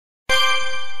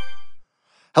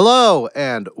Hello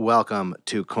and welcome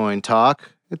to Coin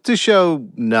Talk. It's a show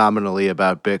nominally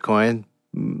about Bitcoin,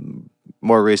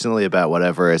 more recently about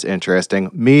whatever is interesting.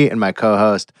 Me and my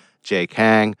co-host, Jake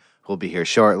Hang, will be here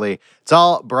shortly. It's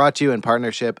all brought to you in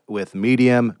partnership with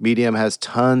Medium. Medium has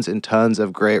tons and tons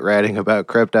of great writing about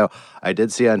crypto. I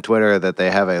did see on Twitter that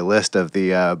they have a list of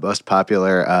the most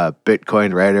popular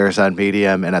Bitcoin writers on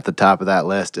Medium, and at the top of that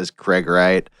list is Craig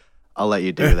Wright. I'll let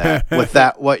you do that with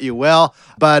that what you will,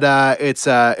 but it's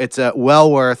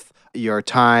well worth your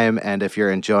time. And if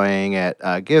you're enjoying it,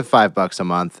 give $5 a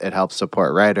month. It helps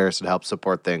support writers. It helps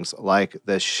support things like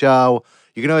this show.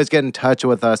 You can always get in touch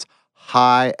with us.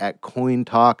 Hi at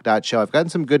cointalk.show. I've gotten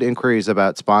some good inquiries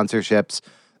about sponsorships.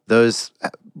 Those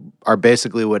are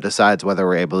basically what decides whether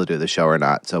we're able to do the show or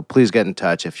not. So please get in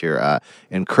touch if you're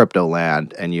in crypto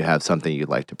land and you have something you'd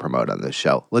like to promote on this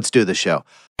show. Let's do the show.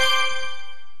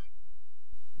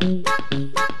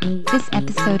 This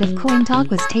episode of Coin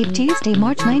Talk was taped Tuesday,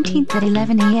 March 19th at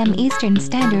 11 a.m. Eastern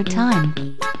Standard Time.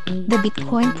 The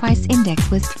Bitcoin price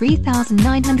index was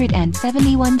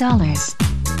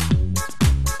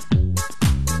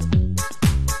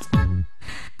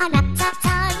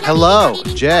 $3,971. Hello,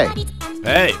 Jay.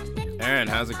 Hey, Aaron,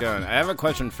 how's it going? I have a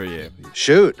question for you.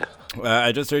 Shoot.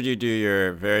 I just heard you do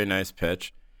your very nice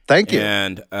pitch. Thank you.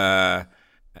 And are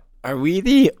we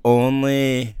the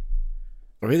only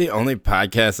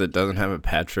podcast that doesn't have a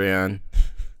Patreon?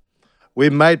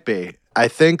 We might be. I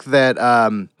think that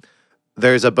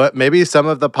maybe some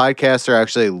of the podcasts are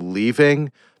actually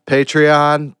leaving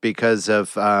Patreon because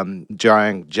of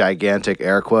drawing gigantic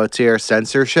air quotes here,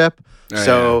 censorship.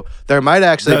 So there might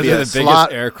actually be a slot. Those are the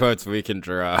biggest air quotes we can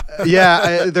draw.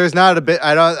 Yeah, there's not a bit.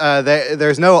 I don't.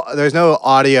 There's no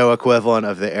audio equivalent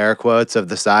of the air quotes of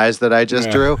the size that I just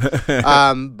drew.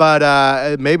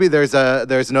 But maybe there's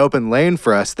an open lane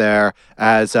for us there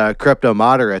as crypto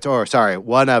moderates, or sorry,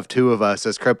 one of two of us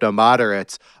as crypto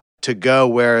moderates to go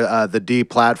where the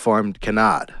deplatformed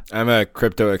cannot. I'm a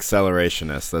crypto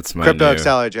accelerationist. That's my crypto new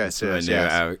accelerationist.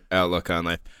 Yes. Outlook on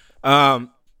life.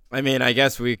 I mean, I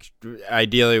guess we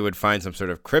ideally would find some sort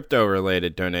of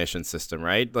crypto-related donation system,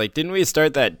 right? Like, didn't we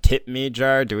start that Tip Me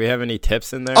jar? Do we have any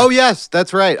tips in there? Oh, yes,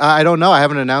 that's right. I don't know. I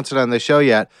haven't announced it on the show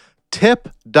yet.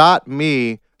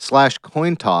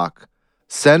 Tip.me/cointalk.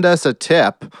 Send us a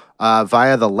tip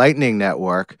via the Lightning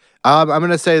Network. I'm going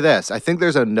to say this. I think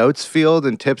there's a notes field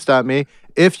in tips.me.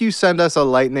 If you send us a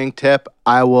Lightning tip,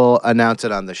 I will announce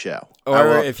it on the show.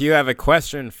 Or if you have a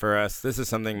question for us, this is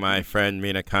something my friend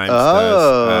Mina Kimes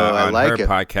does on her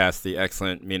podcast, The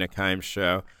Excellent Mina Kimes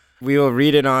Show. We will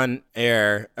read it on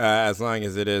air as long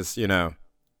as it is,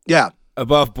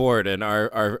 above board, and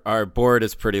our board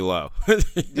is pretty low.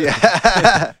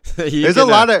 Yeah, there's a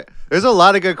lot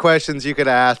of good questions you could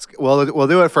ask. We'll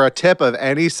do it for a tip of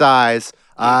any size.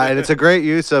 And it's a great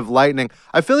use of Lightning.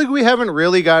 I feel like we haven't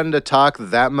really gotten to talk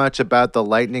that much about the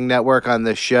Lightning Network on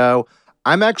this show.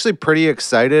 I'm actually pretty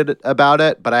excited about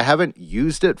it, but I haven't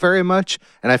used it very much.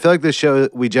 And I feel like this show,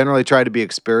 we generally try to be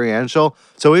experiential.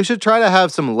 So we should try to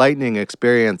have some Lightning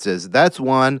experiences. That's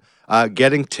one.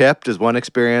 Getting tipped is one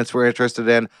experience we're interested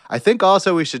in. I think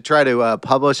also we should try to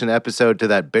publish an episode to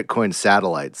that Bitcoin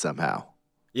satellite somehow.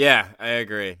 Yeah, I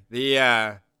agree.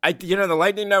 The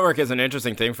Lightning Network is an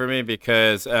interesting thing for me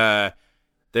because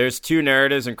there's two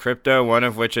narratives in crypto, one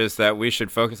of which is that we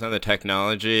should focus on the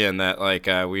technology and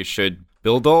that we should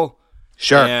buildle.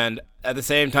 Sure. And at the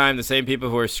same time, the same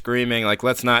people who are screaming, like,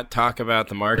 let's not talk about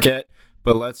the market,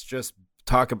 but let's just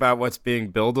talk about what's being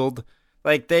buildled.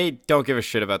 Like, they don't give a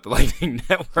shit about the Lightning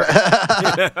Network.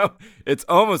 It's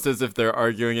almost as if they're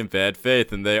arguing in bad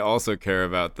faith, and they also care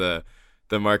about the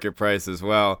market price as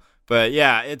well. But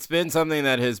yeah, it's been something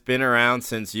that has been around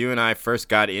since you and I first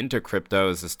got into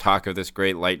crypto, is this talk of this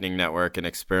great Lightning Network and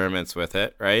experiments with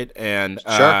it, right? And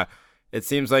sure. It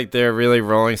seems like they're really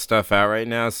rolling stuff out right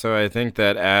now. So I think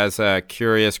that as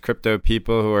curious crypto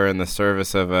people who are in the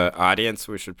service of an audience,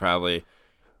 we should probably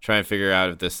try and figure out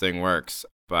if this thing works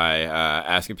by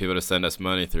asking people to send us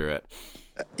money through it.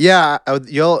 Yeah,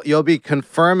 you'll be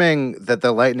confirming that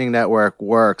the Lightning Network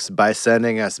works by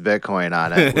sending us Bitcoin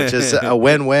on it, which is a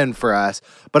win-win for us.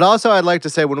 But also, I'd like to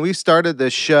say, when we started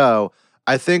this show,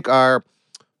 I think our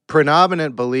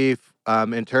predominant belief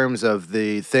in terms of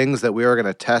the things that we were going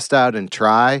to test out and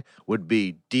try would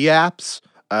be DApps,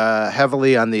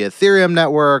 heavily on the Ethereum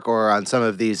network or on some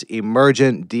of these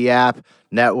emergent DApp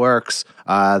networks.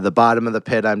 The bottom of the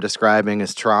pit I'm describing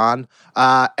is Tron.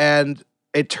 And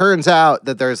it turns out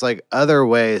that there's like other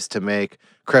ways to make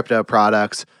crypto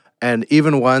products and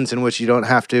even ones in which you don't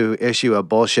have to issue a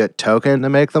bullshit token to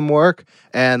make them work.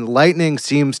 And Lightning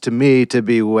seems to me to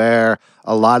be where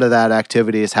a lot of that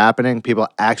activity is happening. People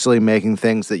actually making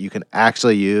things that you can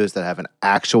actually use that have an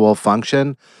actual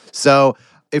function. So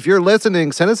if you're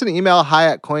listening, send us an email,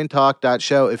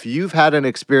 hi@cointalk.show, if you've had an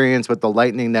experience with the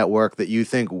Lightning Network that you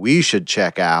think we should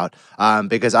check out,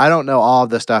 because I don't know all of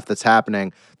the stuff that's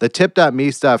happening. The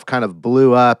tip.me stuff kind of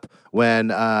blew up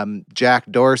when Jack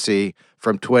Dorsey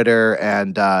from Twitter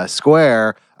and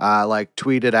Square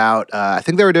tweeted out. I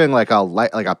think they were doing like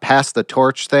a pass the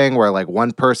torch thing where like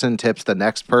one person tips the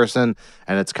next person,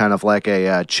 and it's kind of like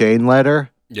a chain letter.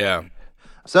 Yeah.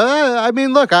 So, I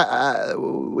mean, look,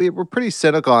 we're pretty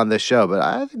cynical on this show, but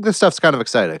I think this stuff's kind of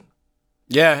exciting.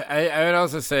 Yeah, I would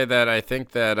also say that I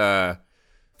think that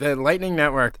the Lightning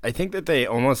Network, I think that they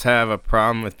almost have a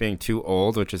problem with being too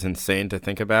old, which is insane to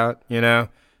think about,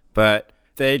 But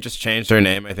they just changed their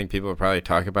name. I think people will probably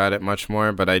talk about it much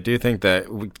more. But I do think that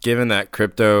given that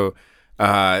crypto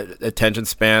attention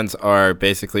spans are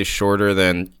basically shorter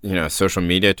than, social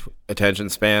media attention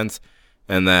spans,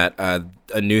 and that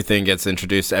a new thing gets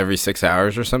introduced every 6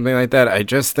 hours or something like that, I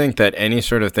just think that any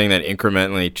sort of thing that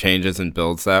incrementally changes and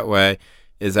builds that way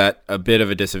is at a bit of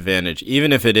a disadvantage,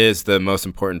 even if it is the most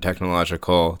important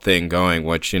technological thing going,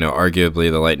 which,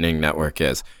 arguably the Lightning Network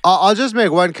is. I'll just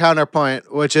make one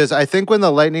counterpoint, which is I think when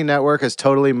the Lightning Network is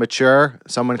totally mature,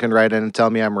 someone can write in and tell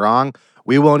me I'm wrong,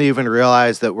 we won't even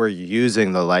realize that we're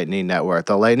using the Lightning Network.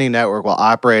 The Lightning Network will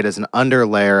operate as an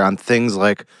underlayer on things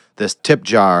like this tip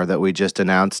jar that we just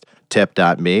announced,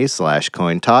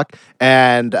 tip.me/cointalk.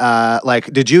 And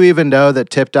did you even know that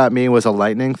tip.me was a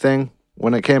Lightning thing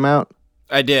when it came out?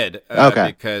 I did. Okay.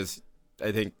 Because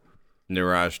I think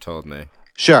Niraj told me.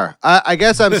 Sure. I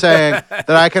guess I'm saying that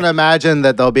I can imagine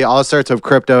that there'll be all sorts of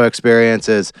crypto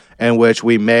experiences in which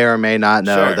we may or may not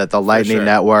know that the Lightning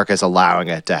Network is allowing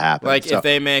it to happen. If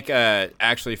they make a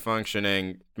actually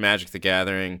functioning Magic the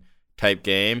Gathering type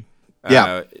game,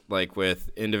 with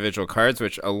individual cards,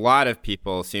 which a lot of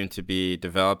people seem to be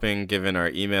developing given our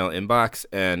email inbox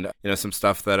and, some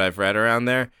stuff that I've read around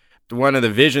there. One of the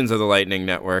visions of the Lightning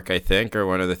Network, I think, or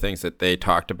one of the things that they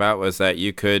talked about was that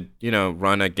you could,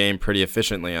 run a game pretty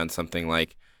efficiently on something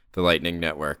like the Lightning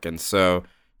Network. And so,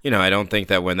 I don't think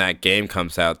that when that game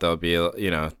comes out, they'll be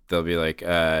like,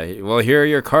 well, here are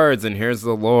your cards and here's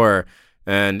the lore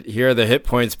and here are the hit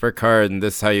points per card and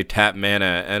this is how you tap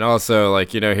mana. And also,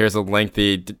 here's a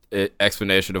lengthy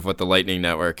explanation of what the Lightning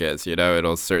Network is.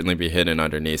 It'll certainly be hidden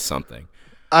underneath something.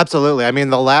 Absolutely. I mean,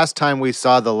 the last time we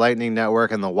saw the Lightning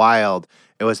Network in the wild,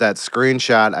 it was that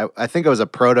screenshot. I think it was a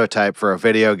prototype for a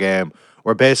video game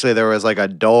where basically there was like a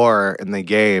door in the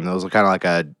game. It was kind of like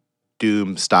a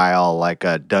Doom style, like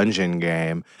a dungeon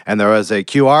game. And there was a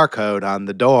QR code on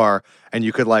the door and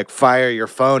you could fire your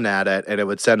phone at it and it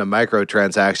would send a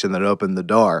microtransaction that opened the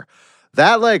door.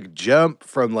 That jump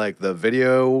from the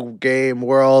video game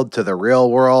world to the real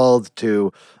world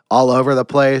to all over the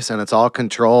place, and it's all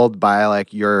controlled by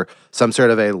your some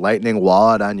sort of a Lightning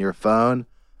wallet on your phone.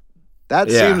 That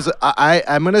seems.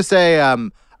 I'm gonna say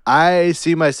I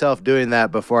see myself doing that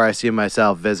before I see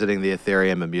myself visiting the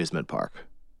Ethereum amusement park.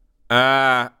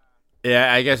 Yeah,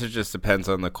 I guess it just depends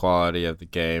on the quality of the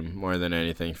game more than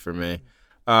anything for me.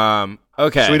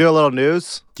 Okay, should we do a little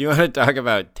news? Do you want to talk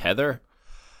about Tether?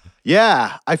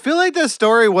 Yeah, I feel like this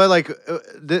story was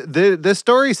this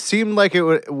story seemed like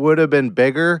it would have been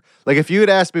bigger. If you had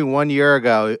asked me 1 year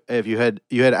ago if you had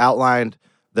outlined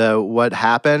what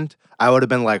happened, I would have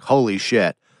been like, holy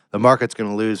shit, the market's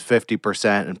going to lose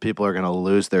 50% and people are going to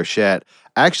lose their shit.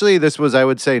 Actually, this was, I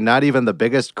would say, not even the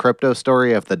biggest crypto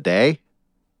story of the day.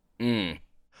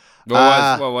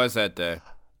 What was that day?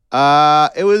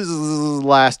 It was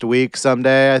last week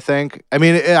someday, I think. I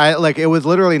mean, it was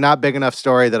literally not big enough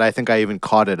story that I think I even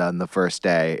caught it on the first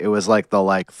day. It was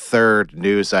the third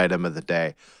news item of the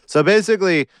day. So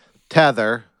basically,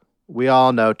 Tether, we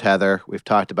all know Tether. We've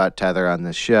talked about Tether on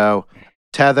this show.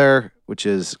 Tether, which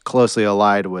is closely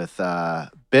allied with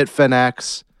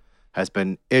Bitfinex, has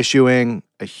been issuing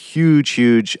a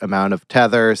huge amount of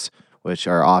tethers, which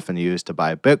are often used to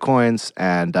buy Bitcoins.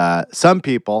 And some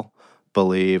people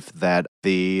believe that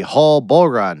the whole bull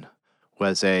run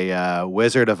was a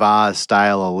Wizard of Oz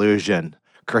style illusion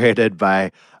created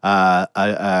by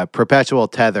a perpetual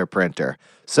tether printer.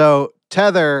 So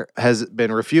Tether has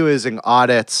been refusing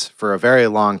audits for a very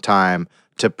long time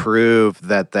to prove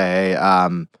that they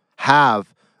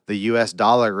have the US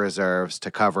dollar reserves to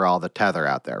cover all the tether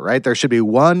out there, right? There should be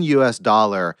 $1 US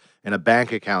in a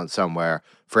bank account somewhere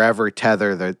for every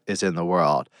tether that is in the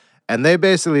world. And they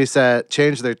basically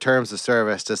changed their terms of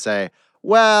service to say,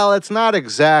 Well, it's not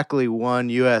exactly one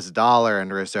US dollar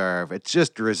in reserve. It's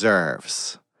just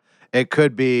reserves. It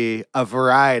could be a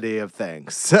variety of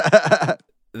things.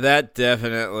 That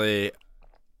definitely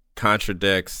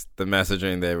contradicts the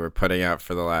messaging they were putting out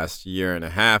for the last year and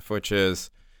a half, which is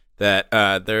that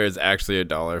there is actually a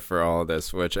dollar for all of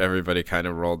this, which everybody kind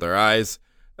of rolled their eyes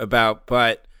about.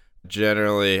 But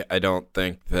generally, I don't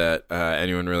think that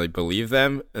anyone really believed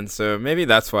them. And so maybe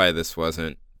that's why this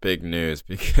wasn't big news,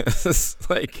 because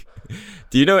like,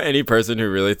 do you know any person who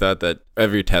really thought that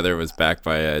every tether was backed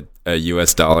by a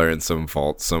US dollar in some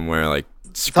vault somewhere, like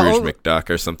Scrooge McDuck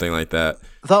or something like that?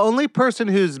 The only person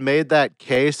who's made that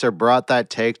case or brought that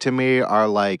take to me are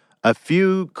like a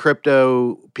few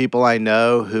crypto people I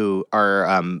know who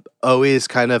are always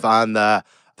kind of on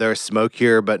there's smoke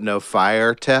here but no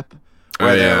fire tip,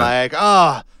 where they're like,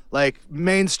 oh, like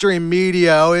mainstream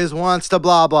media always wants to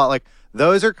blah blah. Like,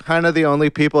 those are kind of the only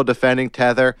people defending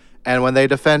Tether, and when they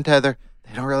defend Tether,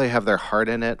 they don't really have their heart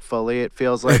in it fully, it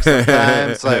feels like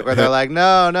sometimes. Like, where they're like,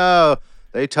 no,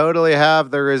 they totally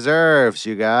have the reserves,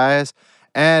 you guys.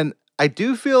 And I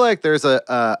do feel like there's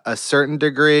a certain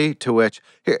degree to which,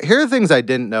 here are things I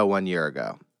didn't know 1 year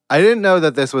ago. I didn't know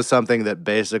that this was something that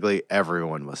basically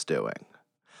everyone was doing.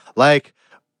 Like,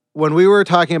 when we were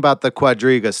talking about the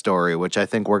Quadriga story, which I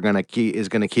think is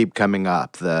gonna keep coming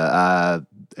up, the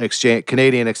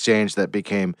Canadian exchange that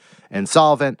became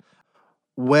insolvent,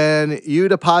 when you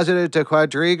deposited to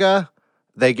Quadriga,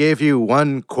 they gave you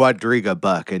one Quadriga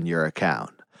buck in your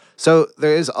account. So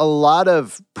there is a lot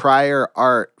of prior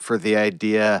art for the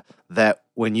idea that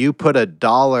when you put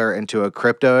 $1 into a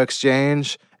crypto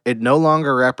exchange, it no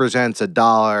longer represents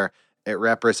 $1, it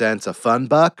represents a fun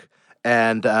buck.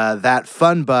 And that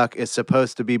fun buck is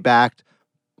supposed to be backed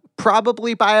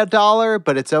probably by $1,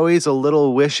 but it's always a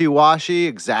little wishy-washy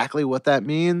exactly what that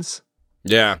means.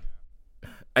 Yeah.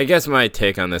 I guess my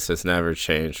take on this has never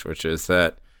changed, which is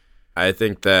that I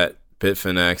think that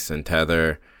Bitfinex and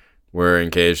Tether were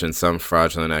engaged in some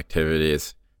fraudulent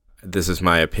activities. This is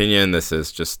my opinion. This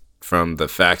is just from the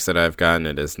facts that I've gotten.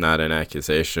 It is not an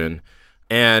accusation.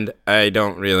 And I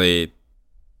don't really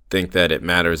think that it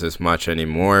matters as much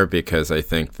anymore, because I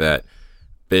think that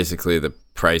basically the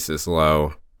price is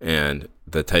low and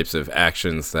the types of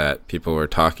actions that people were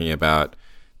talking about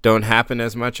don't happen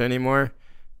as much anymore.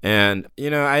 And,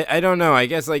 I don't know. I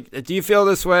guess, like, do you feel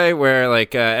this way where,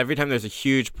 like, every time there's a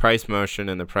huge price motion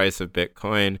in the price of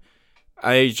Bitcoin,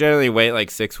 I generally wait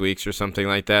like 6 weeks or something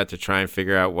like that to try and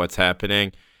figure out what's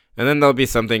happening. And then there'll be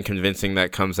something convincing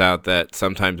that comes out that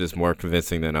sometimes is more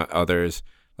convincing than others.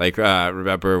 Like,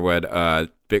 remember when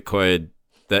Bitcoin,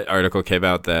 that article came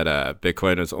out that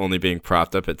Bitcoin was only being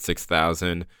propped up at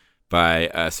 6,000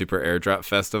 by Super Airdrop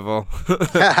Festival.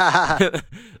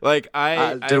 Like,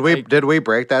 did we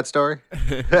break that story?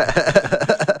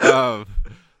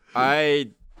 I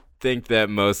think that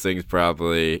most things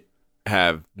probably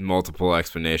have multiple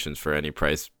explanations for any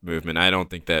price movement. I don't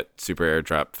think that Super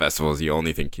Airdrop Festival is the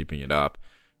only thing keeping it up.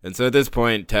 And so at this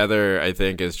point, Tether, I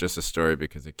think, is just a story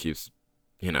because it keeps,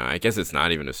 I guess it's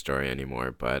not even a story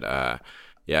anymore. But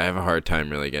yeah, I have a hard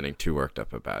time really getting too worked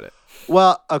up about it.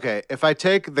 Well, okay, if I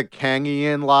take the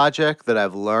Kangian logic that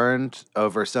I've learned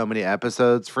over so many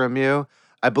episodes from you,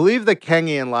 I believe the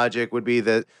Kangian logic would be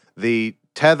that the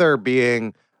Tether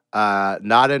being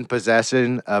not in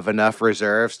possession of enough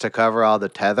reserves to cover all the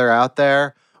Tether out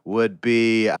there would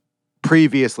be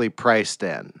previously priced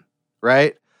in,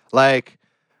 right? Like,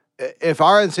 if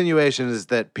our insinuation is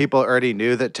that people already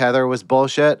knew that Tether was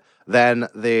bullshit, then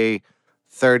the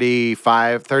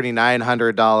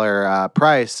 $3,900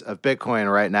 price of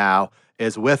Bitcoin right now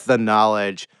is with the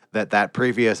knowledge that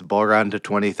previous bull run to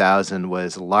 20,000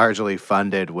 was largely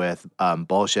funded with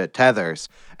bullshit tethers.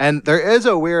 And there is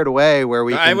a weird way where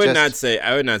we I would not say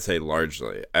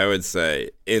largely. I would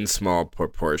say in small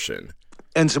proportion.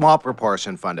 In small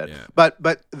proportion funded. Yeah. But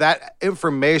that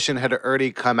information had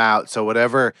already come out, so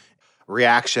whatever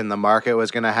reaction the market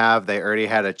was going to have, they already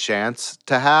had a chance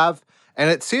to have. And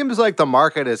it seems like the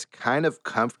market is kind of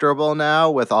comfortable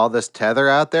now with all this Tether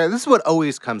out there. This is what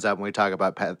always comes up when we talk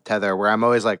about Tether, where I'm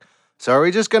always like, so are we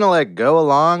just going to like go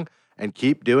along and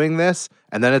keep doing this?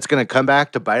 And then it's going to come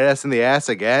back to bite us in the ass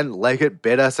again, like it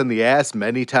bit us in the ass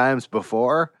many times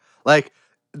before? Like,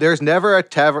 there's never a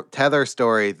Tether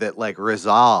story that like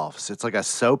resolves. It's like a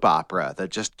soap opera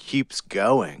that just keeps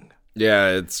going.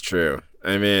 Yeah, it's true.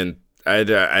 I mean,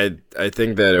 I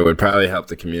think that it would probably help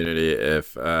the community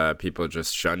if people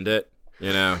just shunned it,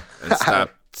 and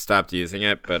stopped using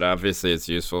it. But obviously, it's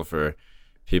useful for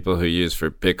people who use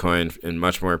for Bitcoin in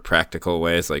much more practical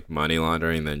ways, like money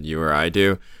laundering, than you or I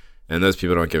do. and those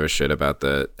people don't give a shit about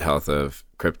the health of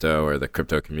crypto or the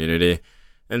crypto community.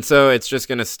 And so it's just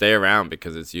going to stay around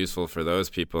because it's useful for those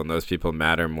people, and those people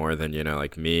matter more than,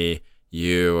 like me,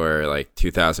 you, or like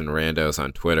 2,000 randos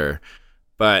on Twitter.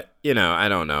 But, I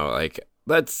don't know. Like,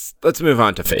 let's move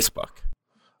on to Facebook.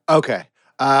 Okay.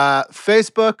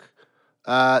 Facebook,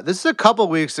 this is a couple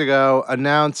weeks ago,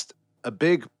 announced a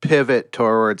big pivot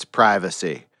towards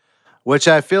privacy, which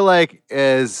I feel like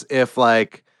is if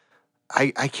like,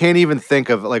 I can't even think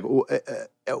of like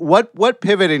what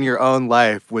pivot in your own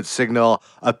life would signal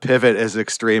a pivot as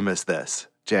extreme as this,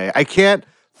 Jay? I can't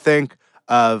think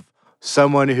of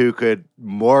someone who could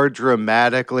more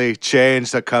dramatically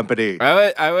change the company.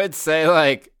 I would say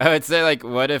like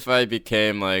what if I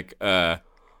became like a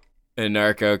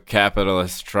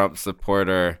anarcho-capitalist Trump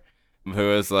supporter who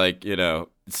was like,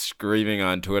 screaming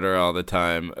on Twitter all the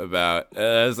time about,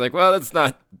 I was like, well, that's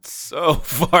not so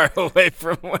far away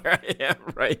from where I am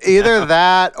right now. Either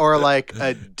that or like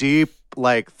a deep,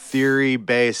 like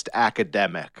theory-based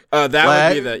academic. Oh,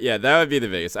 that would be the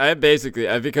biggest. I've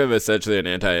become essentially an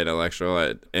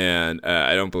anti-intellectual, and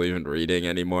I don't believe in reading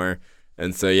anymore.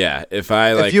 And so, yeah, if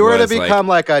you were to become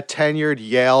like a tenured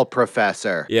Yale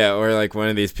professor. Yeah, or like one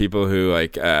of these people who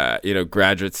like,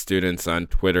 graduate students on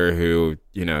Twitter who,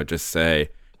 just say,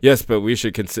 yes, but we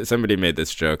should consider. Somebody made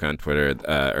this joke on Twitter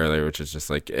earlier, which is just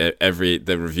like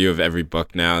the review of every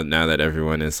book now that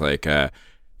everyone is like,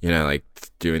 like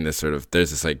doing this sort of, there's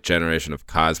this like generation of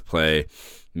cosplay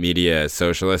media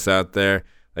socialists out there.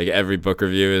 Like every book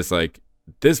review is like,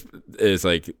 this is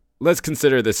like, let's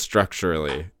consider this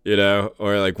structurally,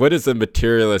 or like, what is the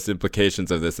materialist implications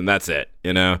of this? And that's it,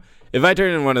 If I turn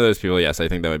into one of those people, yes, I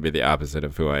think that would be the opposite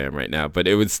of who I am right now, but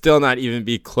it would still not even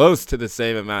be close to the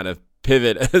same amount of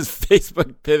pivot as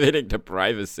Facebook pivoting to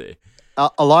privacy.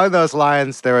 Along those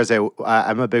lines,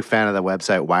 I'm a big fan of the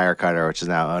website Wirecutter, which is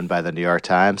now owned by the New York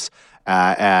Times,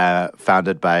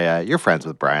 founded by, you're friends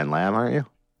with Brian Lamb, aren't you?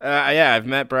 Yeah, I've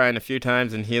met Brian a few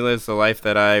times, and he lives the life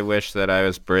that I wish that I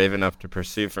was brave enough to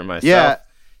pursue for myself. Yeah.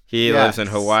 He lives in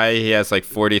Hawaii. He has like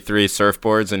 43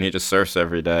 surfboards, and he just surfs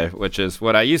every day, which is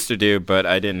what I used to do, but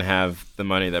I didn't have the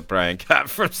money that Brian got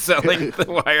from selling the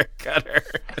Wirecutter.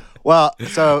 Well,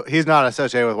 so he's not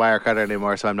associated with Wirecutter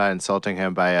anymore, so I'm not insulting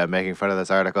him by making fun of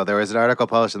this article. There was an article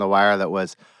published in the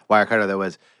Wirecutter that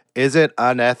was, is it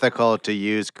unethical to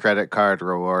use credit card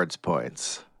rewards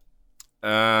points?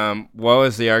 What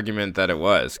was the argument that it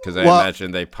was? Because I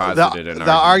imagine they posited an argument.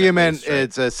 The argument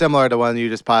is similar to one you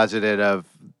just posited of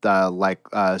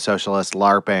the socialist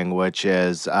LARPing, which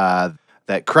is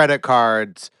that credit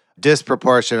cards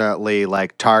disproportionately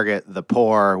like target the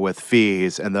poor with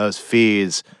fees, and those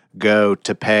fees go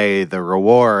to pay the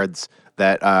rewards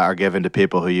that are given to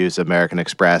people who use American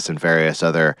Express and various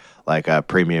other like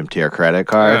premium tier credit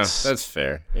cards. That's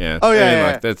fair. Yeah. Oh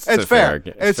yeah, That's it's fair.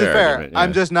 It's fair. Argument, yeah.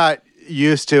 I'm just not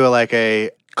used to like a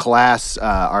class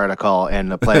article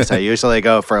in a place I usually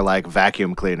go for like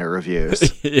vacuum cleaner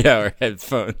reviews. Yeah, or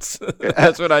headphones.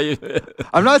 That's what I use.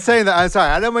 I'm not saying that. I'm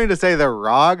sorry. I don't mean to say they're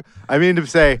wrong. I mean to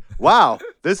say, wow,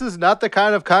 this is not the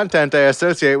kind of content I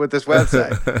associate with this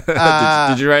website.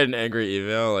 Did you write an angry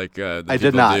email like I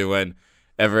did not do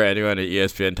whenever anyone at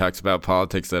ESPN talks about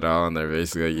politics at all, and they're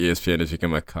basically ESPN has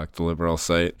become a cucked liberal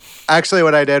site? Actually,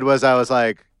 what I did was I was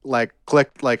like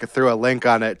clicked like through a link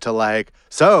on it to like,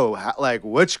 so like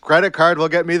which credit card will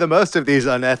get me the most of these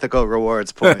unethical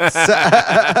rewards points?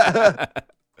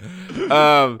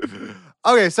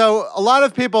 Okay, so a lot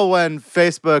of people when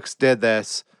Facebook's did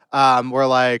this were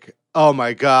like, oh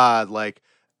my God, like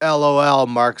LOL,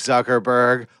 Mark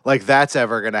Zuckerberg, like that's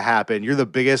ever gonna happen. You're the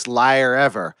biggest liar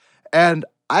ever. And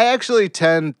I actually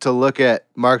tend to look at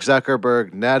Mark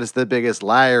Zuckerberg not as the biggest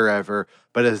liar ever,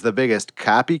 but as the biggest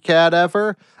copycat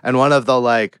ever, and one of the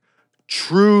like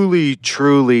truly,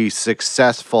 truly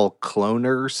successful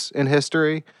cloners in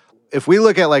history. If we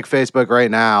look at like Facebook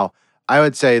right now, I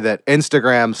would say that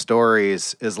Instagram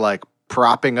stories is like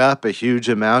propping up a huge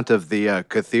amount of the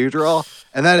cathedral,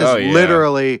 and that is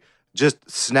literally just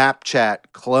Snapchat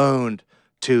cloned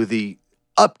to the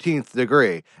upteenth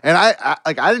degree. And I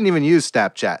didn't even use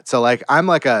Snapchat, so like I'm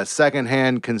like a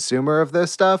secondhand consumer of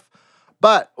this stuff.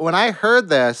 But when I heard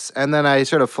this, and then I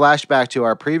sort of flashed back to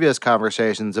our previous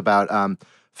conversations about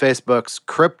Facebook's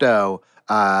crypto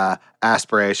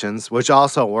aspirations, which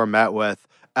also were met with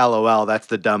LOL, that's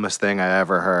the dumbest thing I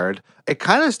ever heard. It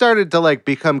kind of started to like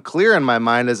become clear in my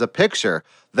mind as a picture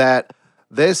that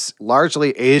this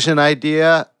largely Asian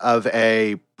idea of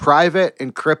a private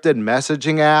encrypted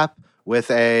messaging app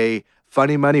with a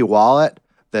funny money wallet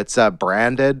that's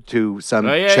branded to some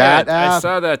Oh yeah, chat I app.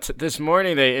 saw that this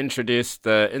morning. They introduced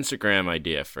the Instagram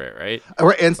idea for it, right?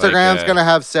 Or Instagram's gonna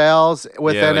have sales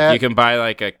within yeah, like it. you can buy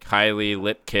like a Kylie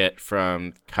lip kit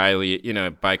from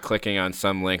Kylie, by clicking on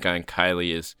some link on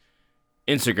Kylie's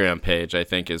Instagram page. I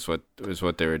think is what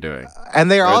they were doing.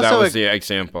 And they're Or that also was the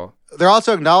example. they're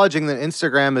also acknowledging that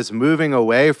Instagram is moving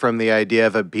away from the idea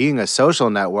of it being a social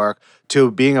network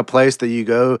to being a place that you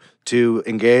go to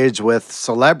engage with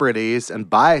celebrities and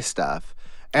buy stuff.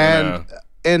 And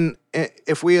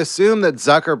if we assume that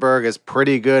Zuckerberg is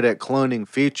pretty good at cloning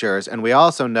features, and we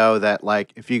also know that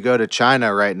like if you go to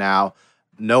China right now,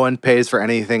 no one pays for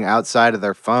anything outside of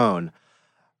their phone.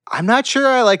 I'm not sure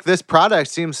I like this product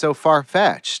seems so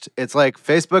far-fetched. It's like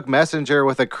Facebook Messenger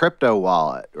with a crypto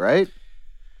wallet, right?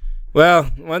 Well,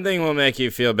 one thing will make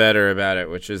you feel better about it,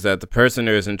 which is that the person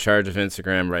who is in charge of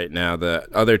Instagram right now, the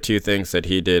other two things that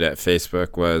he did at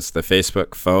Facebook was the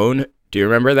Facebook phone. Do you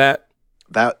remember that?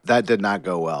 That did not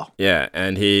go well. Yeah,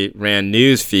 and he ran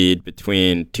news feed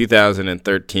between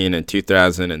 2013 and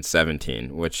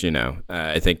 2017, which,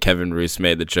 I think Kevin Roos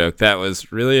made the joke. That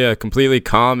was really a completely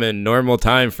calm and normal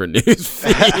time for news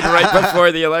feed right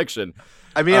before the election.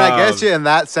 I mean, I guess in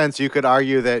that sense, you could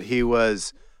argue that he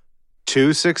was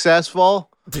too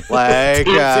successful. Like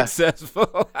too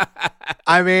successful.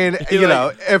 I mean, He,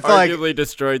 if arguably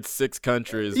destroyed 6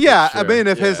 countries. yeah, sure. I mean,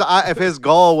 if his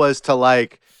goal was to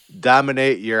like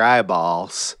dominate your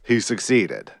eyeballs, he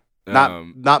succeeded.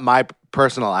 Not my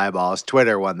personal eyeballs.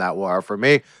 Twitter won that war for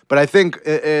me, but I think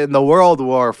in the world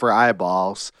war for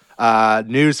eyeballs,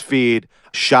 newsfeed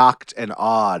shocked and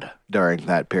awed during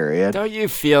that period. Don't you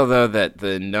feel though that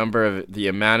the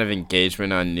amount of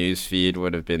engagement on newsfeed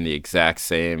would have been the exact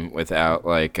same without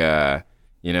like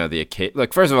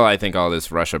look, first of all, I think all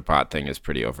this Russia bot thing is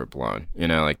pretty overblown,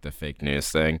 like the fake news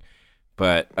thing.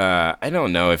 But I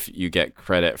don't know if you get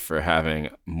credit for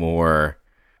having more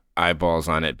eyeballs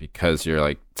on it because you're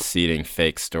like seeding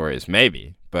fake stories,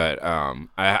 maybe. But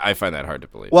I find that hard to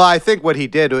believe. Well, I think what he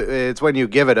did, it's when you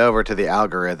give it over to the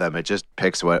algorithm, it just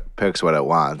picks what it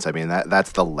wants. I mean,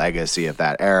 that's the legacy of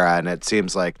that era, and it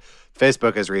seems like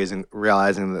Facebook is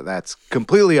realizing that that's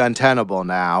completely untenable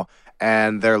now,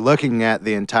 and they're looking at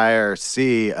the entire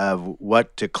sea of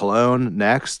what to clone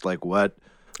next, like what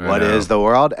is the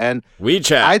world. And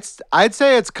WeChat. I'd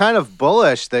say it's kind of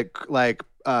bullish that like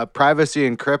privacy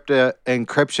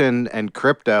encryption and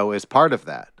crypto is part of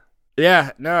that.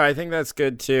 Yeah, no, I think that's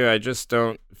good too. I just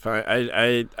don't find.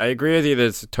 I agree with you that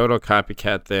it's a total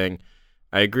copycat thing.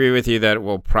 I agree with you that it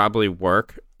will probably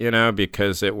work,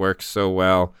 because it works so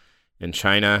well in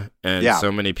China, and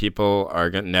so many people are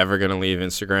never going to leave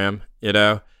Instagram,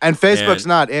 And Facebook's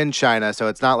not in China, so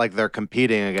it's not like they're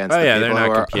competing against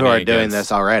people who are doing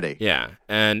this already. Yeah,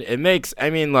 and it makes. I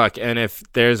mean, look, and if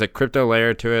there's a crypto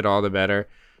layer to it, all the better.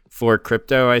 For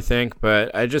crypto, I think,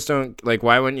 but I just don't like.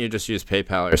 Why wouldn't you just use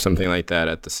PayPal or something like that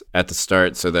at the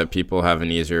start, so that people have an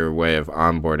easier way of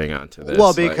onboarding onto this?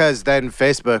 Well, because then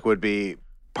Facebook would be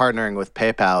partnering with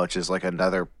PayPal, which is like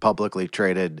another publicly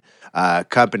traded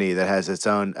company that has its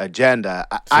own agenda.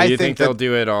 I think they'll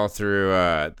do it all through?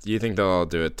 Do you think they'll all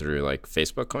do it through like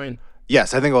Facebook Coin?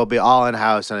 Yes, I think it will be all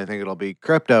in-house, and I think it'll be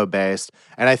crypto-based.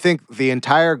 And I think the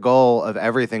entire goal of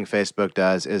everything Facebook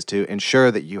does is to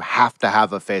ensure that you have to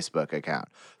have a Facebook account.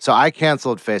 So I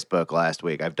canceled Facebook last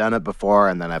week. I've done it before,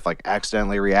 and then I've like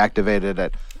accidentally reactivated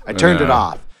it. I turned it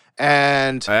off.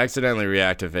 And I accidentally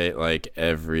reactivate like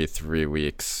every 3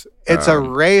 weeks. It's a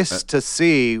race to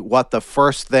see what the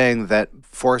first thing that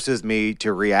forces me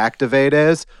to reactivate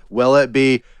is. Will it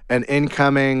be an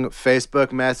incoming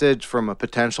Facebook message from a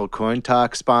potential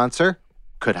CoinTalk sponsor?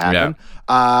 Could happen.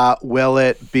 Yeah. Will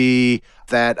it be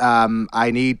that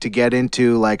I need to get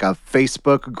into like a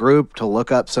Facebook group to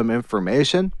look up some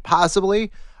information?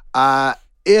 Possibly.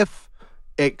 If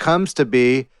it comes to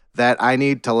be that I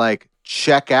need to like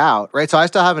check out, right? So I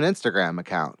still have an Instagram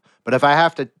account, but if I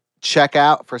have to check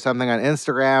out for something on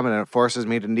Instagram and it forces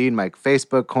me to need my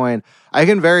Facebook coin, I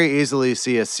can very easily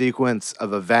see a sequence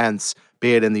of events,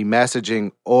 be it in the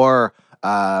messaging or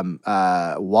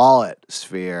wallet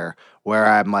sphere, where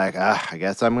I'm like, I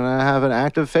guess I'm going to have an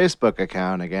active Facebook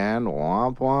account again.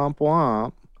 Womp, womp,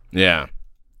 womp. Yeah.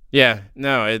 Yeah.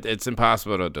 No, it's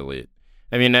impossible to delete.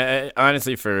 I mean,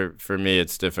 honestly, for me,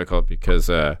 it's difficult because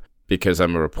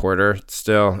I'm a reporter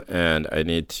still, and I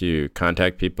need to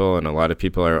contact people, and a lot of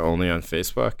people are only on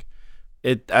Facebook.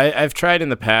 I've tried in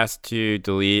the past to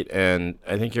delete, and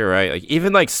I think you're right. Like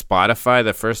even like Spotify,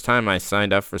 the first time I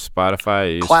signed up for Spotify, I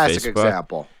used classic Facebook.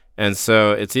 Example. And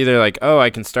so it's either like, oh, I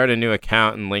can start a new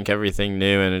account and link everything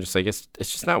new, and it's just like it's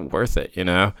just not worth it,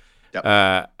 Yep.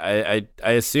 I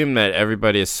assume that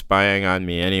everybody is spying on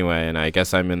me anyway, and I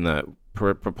guess I'm in the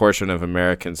proportion of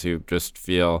Americans who just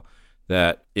feel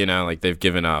that, like they've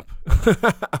given up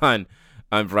on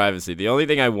privacy. The only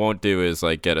thing I won't do is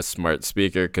like get a smart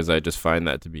speaker, because I just find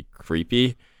that to be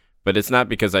creepy. But it's not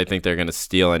because I think they're going to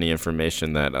steal any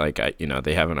information that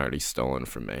they haven't already stolen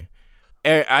from me.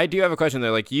 I do have a question there.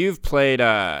 Like, you've played,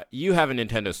 you have a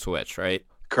Nintendo Switch, right?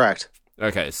 Correct.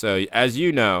 Okay, so as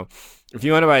you know, if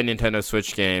you want to buy a Nintendo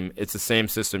Switch game, it's the same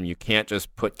system. You can't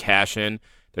just put cash in.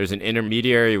 There's an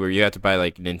intermediary where you have to buy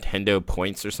like Nintendo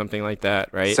points or something like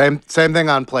that, right? Same thing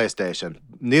on PlayStation.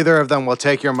 Neither of them will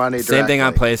take your money directly. Same thing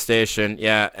on PlayStation,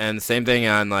 yeah, and same thing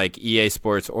on like EA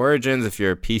Sports Origins if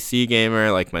you're a PC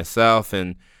gamer like myself,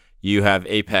 and you have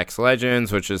Apex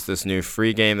Legends, which is this new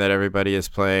free game that everybody is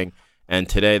playing. And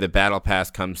today the Battle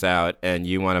Pass comes out, and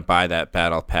you want to buy that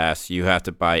Battle Pass, you have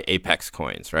to buy Apex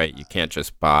coins, right? You can't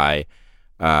just buy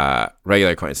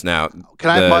regular coins. Now,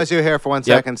 can I pause you here for 1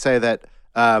 second and say that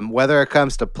whether it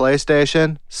comes to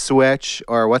PlayStation, Switch,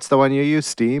 or what's the one you use,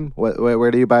 Steam? Where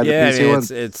do you buy the PC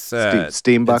ones? It's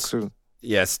Steam Bucks.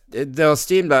 Yes,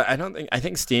 Steam. I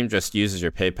think Steam just uses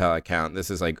your PayPal account.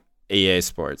 This is like EA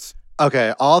Sports.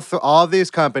 Okay, all of these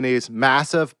companies,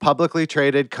 massive publicly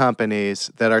traded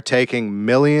companies that are taking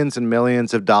millions and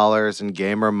millions of dollars in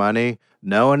gamer money,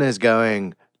 no one is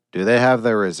going, do they have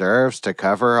the reserves to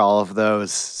cover all of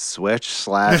those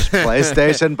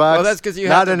Switch/PlayStation bucks? Well, that's because you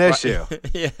not have an issue.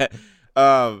 Yeah,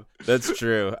 that's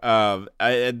true.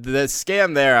 The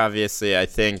scam there, obviously, I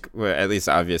think, well, at least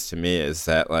obvious to me, is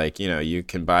that like you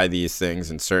can buy these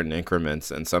things in certain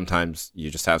increments, and sometimes you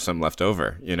just have some left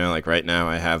over. Like right now,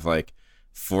 I have like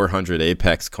 400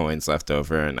 Apex coins left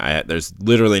over, and there's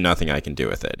literally nothing I can do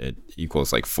with it. It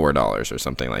equals like $4 or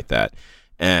something like that.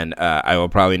 And I will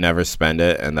probably never spend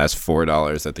it, and that's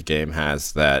 $4 that the game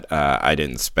has that I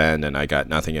didn't spend, and I got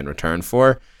nothing in return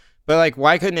for. But like,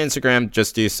 why couldn't Instagram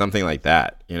just do something like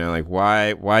that? Like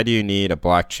why do you need a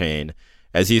blockchain?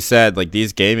 As you said, like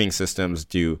these gaming systems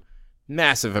do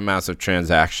massive amounts of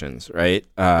transactions, right?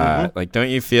 Like, don't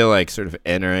you feel like sort of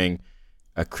entering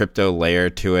a crypto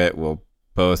layer to it will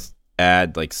both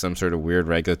add like some sort of weird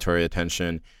regulatory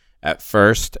attention at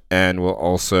first, and will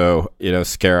also,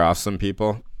 scare off some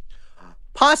people?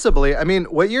 Possibly. I mean,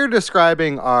 what you're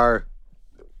describing are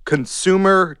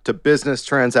consumer to business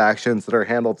transactions that are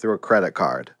handled through a credit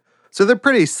card. So they're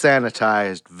pretty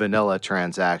sanitized vanilla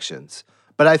transactions.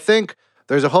 But I think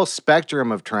there's a whole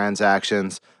spectrum of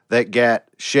transactions that get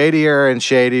shadier and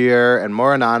shadier and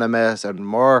more anonymous and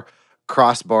more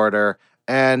cross-border.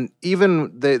 And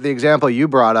even the example you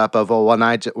brought up of, why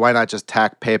not just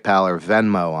tack PayPal or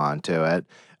Venmo onto it?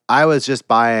 I was just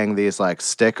buying these like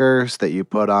stickers that you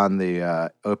put on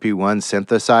the OP1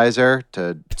 synthesizer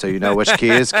so you know which key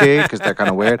is key, because they're kind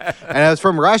of weird. And it was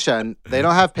from Russia, and they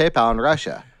don't have PayPal in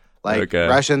Russia. Like,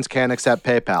 Russians can't accept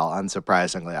PayPal,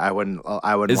 unsurprisingly. I wouldn't want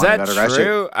to go to Russia. Is that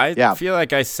true? I feel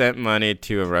like I sent money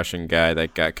to a Russian guy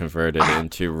that got converted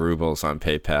into rubles on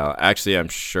PayPal. Actually, I'm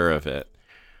sure of it.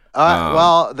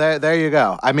 Well, there you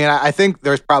go. I mean, I think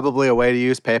there's probably a way to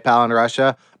use PayPal in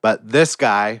Russia, but this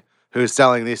guy who's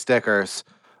selling these stickers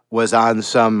was on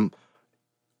some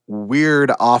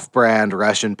weird off-brand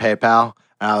Russian PayPal,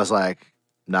 and I was like,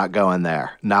 not going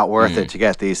there. Not worth it to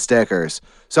get these stickers.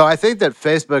 So I think that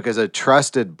Facebook is a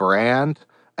trusted brand,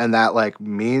 and that like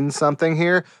means something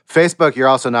here. Facebook, you're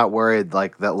also not worried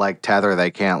like that, like Tether,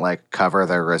 they can't like cover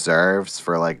their reserves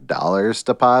for like dollars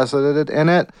deposited in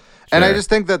it. Sure. And I just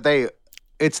think that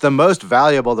it's the most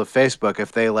valuable to Facebook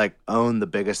if they like own the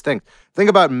biggest thing. Think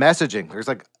about messaging. There's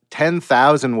like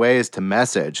 10,000 ways to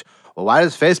message. Well, why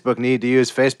does Facebook need to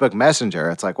use Facebook Messenger?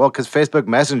 It's like, well, because Facebook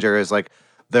Messenger is like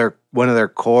one of their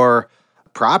core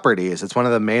properties. It's one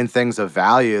of the main things of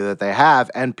value that they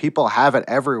have, and people have it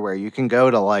everywhere. You can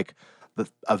go to like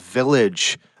a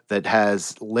village that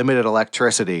has limited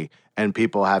electricity, and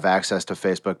people have access to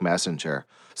Facebook Messenger.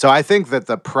 So I think that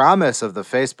the promise of the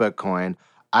Facebook coin,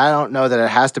 I don't know that it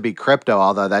has to be crypto,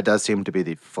 although that does seem to be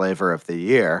the flavor of the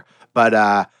year.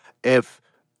 But if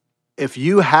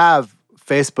you have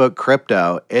Facebook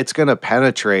crypto, it's going to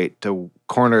penetrate to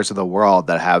corners of the world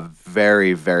that have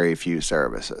very, very few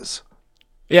services.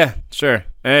 Yeah, sure.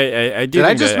 I do. Did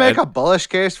I just make a bullish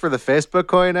case for the Facebook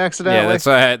coin accidentally?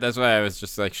 Yeah, that's why I was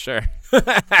just like, sure.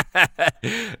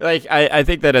 Like, I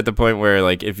think that at the point where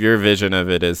like if your vision of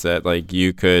it is that like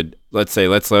you could, let's say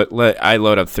I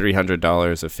load up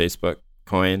 $300 of Facebook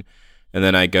coin, and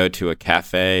then I go to a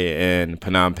cafe in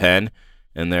Phnom Penh,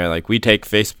 and they're like, we take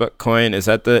Facebook coin.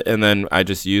 And then I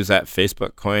just use that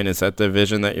Facebook coin. Is that the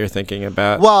vision that you're thinking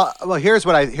about? Well, here's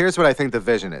what I think the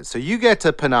vision is. So you get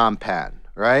to Phnom Penh,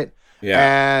 right?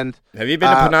 Yeah. And Have you been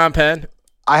to Phnom Penh?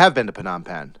 I have been to Phnom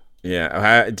Penh.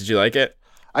 Yeah. Did you like it?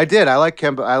 I did. I like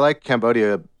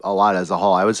Cambodia a lot as a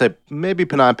whole. I would say maybe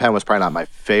Phnom Penh was probably not my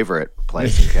favorite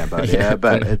place in Cambodia,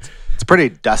 but it's pretty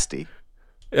dusty.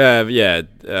 Yeah.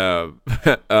 Do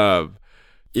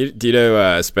you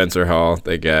know Spencer Hall,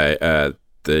 the guy,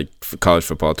 the college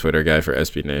football Twitter guy for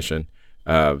SB Nation?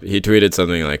 He tweeted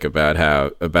something like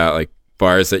about like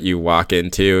bars that you walk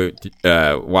into,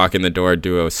 walk in the door,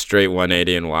 do a straight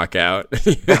 180 and walk out.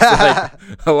 Like,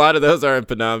 a lot of those are in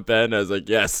Phnom Penh. I was like,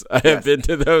 yes, I have been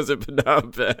to those in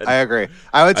Phnom Penh. I agree.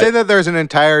 I would say that there's an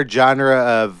entire genre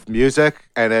of music,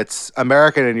 and it's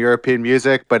American and European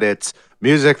music, but it's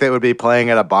music that would be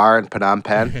playing at a bar in Phnom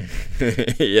Penh.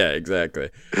 Yeah, exactly.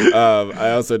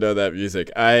 I also know that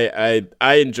music. I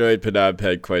enjoyed Phnom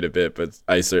Penh quite a bit, but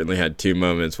I certainly had 2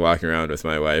 moments walking around with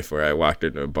my wife where I walked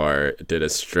into a bar, did a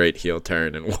straight heel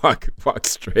turn, and walked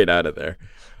straight out of there.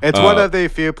 It's one of the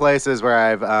few places where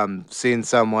I've seen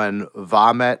someone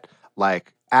vomit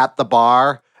like at the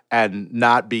bar and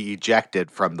not be ejected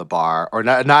from the bar, or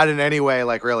not in any way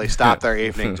like really stop their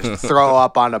evening, just throw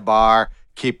up on a bar.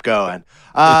 Keep going.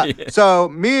 So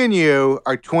me and you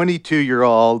are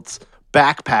 22-year-olds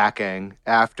backpacking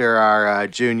after our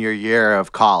junior year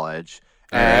of college.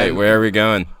 All right, where are we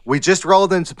going? We just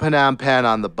rolled into Phnom Penh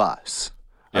on the bus.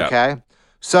 Yep. Okay?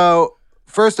 So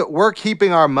first, we're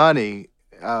keeping our money.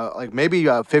 Like maybe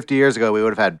 50 years ago, we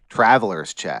would have had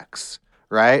traveler's checks,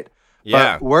 right?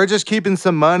 Yeah. But we're just keeping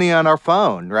some money on our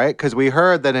phone, right? Because we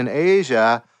heard that in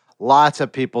Asia, lots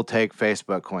of people take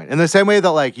Facebook coin. In the same way that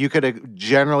like you could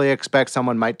generally expect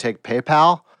someone might take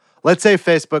PayPal. Let's say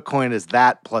Facebook coin is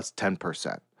that plus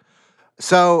 10%.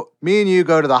 So me and you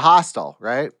go to the hostel,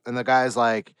 right? And the guy's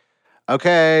like,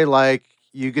 okay, like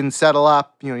you can settle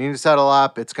up, you need to settle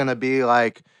up. It's going to be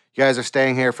like, you guys are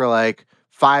staying here for like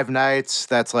 5 nights.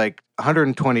 That's like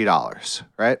 $120,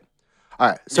 right? All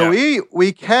right. So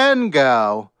we can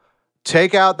go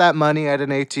take out that money at an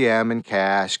ATM in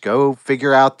cash, go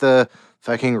figure out the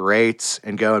fucking rates,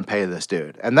 and go and pay this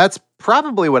dude. And that's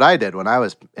probably what I did when I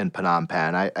was in Phnom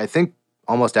Penh. I think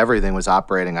almost everything was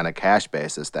operating on a cash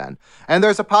basis then. And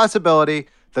there's a possibility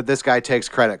that this guy takes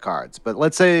credit cards. But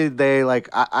let's say they like,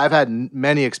 I've had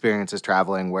many experiences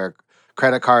traveling where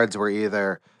credit cards were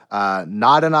either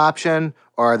not an option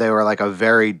or they were like a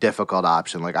very difficult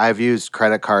option. Like I've used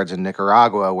credit cards in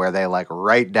Nicaragua where they like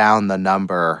write down the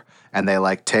number and they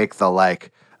like take the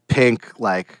like pink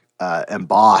like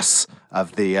emboss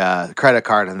of the credit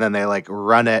card and then they like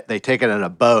run it. They take it in a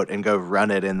boat and go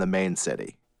run it in the main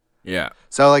city. Yeah.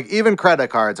 So like even credit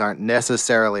cards aren't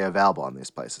necessarily available in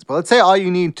these places. But let's say all you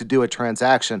need to do a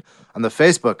transaction on the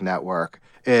Facebook network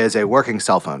is a working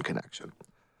cell phone connection.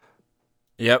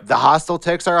 Yep. The hostel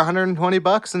takes our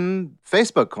 $120 in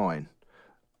Facebook coin.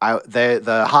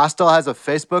 The hostel has a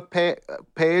Facebook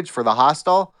page for the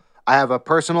hostel. I have a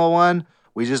personal one.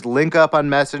 We just link up on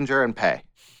Messenger and pay.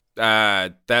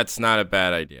 That's not a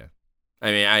bad idea. I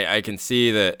mean, I can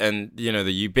see that, and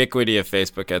the ubiquity of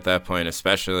Facebook at that point,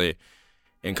 especially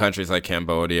in countries like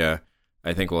Cambodia,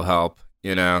 I think will help.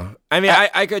 I mean,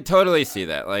 I could totally see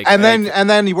that. Like, and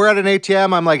then we're at an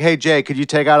ATM. I'm like, hey Jay, could you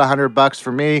take out $100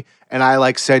 for me? And I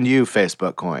like send you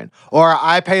Facebook coin, or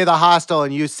I pay the hostel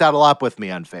and you settle up with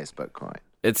me on Facebook coin.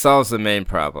 It solves the main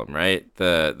problem, right?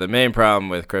 The main problem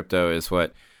with crypto is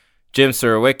what Jim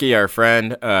Surowiecki, our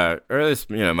friend, or at least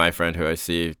my friend who I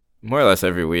see more or less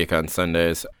every week on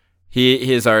Sundays,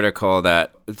 his article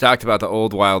that talked about the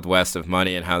old wild west of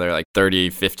money and how there are like 30,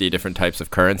 50 different types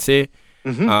of currency.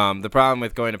 Mm-hmm. The problem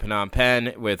with going to Phnom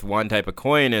Penh with one type of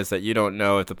coin is that you don't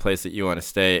know if the place that you want to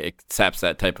stay accepts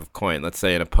that type of coin, let's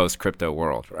say in a post-crypto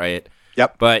world, right?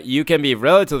 Yep. But you can be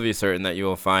relatively certain that you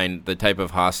will find the type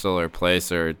of hostel or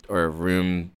place or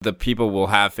room. The people will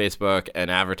have Facebook and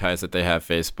advertise that they have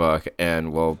Facebook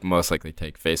and will most likely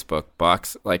take Facebook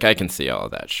bucks. Like, I can see all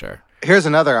of that, sure. Here's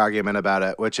another argument about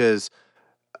it, which is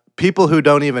people who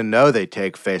don't even know they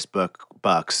take Facebook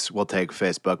bucks will take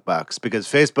Facebook bucks because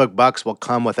Facebook bucks will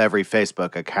come with every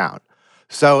Facebook account.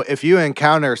 So if you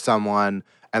encounter someone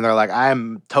and they're like,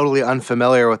 I'm totally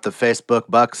unfamiliar with the Facebook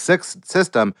bucks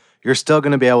system, you're still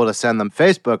going to be able to send them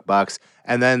Facebook bucks,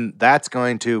 and then that's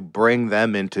going to bring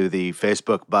them into the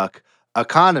Facebook buck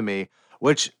economy,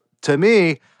 which to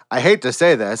me, I hate to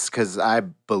say this because I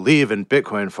believe in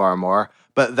Bitcoin far more,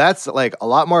 but that's like a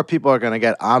lot more people are going to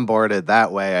get onboarded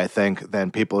that way, I think, than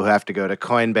people who have to go to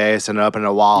Coinbase and open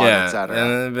a wallet, etc.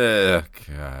 Oh,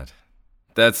 God.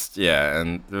 That's,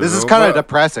 and this is kind of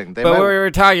depressing. What we were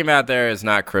talking about there is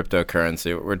not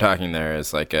cryptocurrency. What we're talking there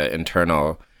is like an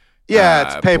internal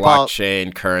Yeah, it's PayPal.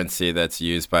 blockchain currency that's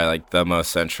used by like the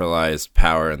most centralized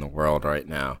power in the world right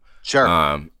now. Sure.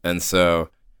 And so,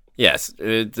 yes,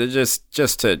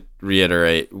 just to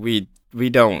reiterate, we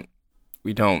don't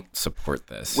support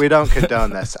this. We don't condone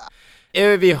this. It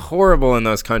would be horrible in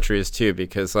those countries too,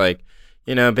 because like,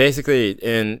 you know, basically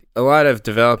in a lot of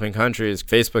developing countries,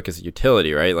 Facebook is a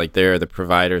utility, right? Like they're the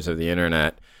providers of the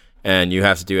internet, and you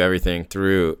have to do everything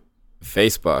through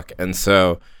Facebook. And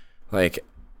so, like,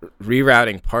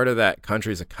 rerouting part of that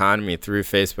country's economy through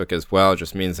Facebook as well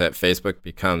just means that Facebook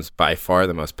becomes by far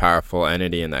the most powerful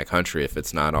entity in that country if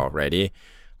it's not already.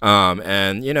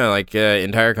 And, you know, like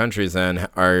entire countries then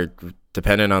are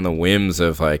dependent on the whims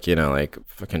of like, you know, like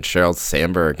fucking Sheryl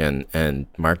Sandberg and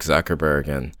Mark Zuckerberg.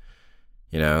 And,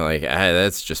 you know, like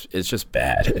it's just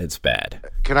bad. It's bad.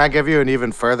 Can I give you an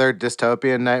even further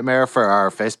dystopian nightmare for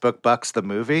our Facebook Bucks, the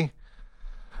movie?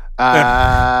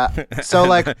 So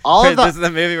like this is the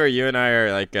movie where you and I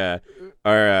are like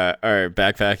are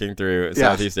backpacking through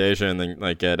Southeast Asia and then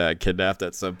like get kidnapped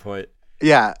at some point.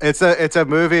 Yeah, it's a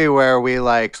movie where we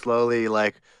like slowly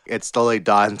it slowly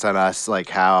dawns on us like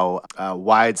how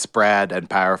widespread and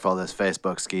powerful this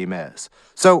Facebook scheme is.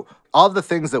 So all the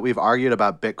things that we've argued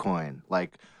about Bitcoin,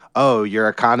 like, oh, your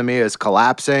economy is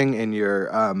collapsing and your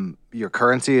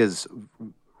currency is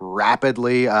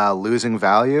rapidly losing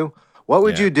value. What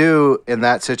would you do in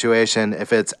that situation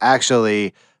if it's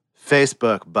actually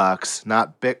Facebook bucks,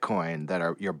 not Bitcoin,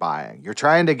 that you're buying? You're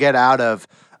trying to get out of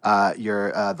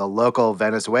the local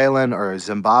Venezuelan or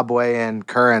Zimbabwean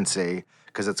currency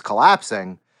because it's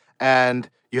collapsing, and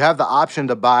you have the option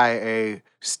to buy a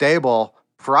stable,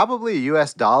 probably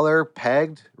US dollar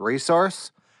pegged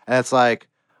resource, and it's like,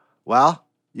 well,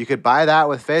 you could buy that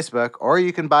with Facebook or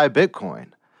you can buy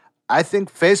Bitcoin. I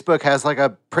think Facebook has like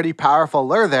a pretty powerful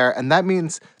lure there, and that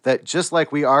means that just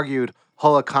like we argued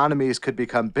whole economies could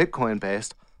become Bitcoin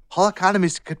based, whole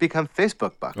economies could become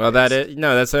Facebook bucks. Well, that's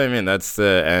what I mean. That's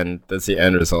the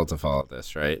end result of all of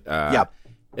this, right? Yep.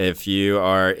 If you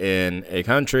are in a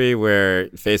country where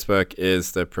Facebook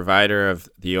is the provider of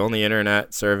the only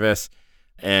internet service,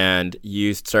 and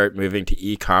you start moving to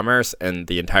e-commerce and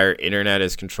the entire internet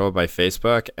is controlled by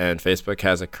Facebook, and Facebook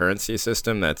has a currency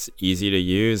system that's easy to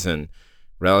use and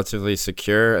relatively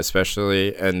secure,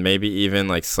 especially, and maybe even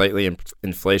like slightly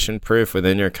inflation proof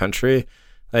within your country,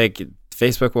 like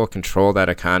Facebook will control that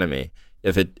economy.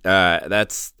 If it,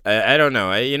 I don't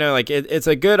know. It's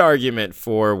a good argument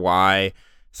for why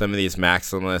some of these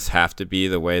maximalists have to be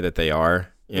the way that they are,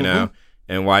 you know?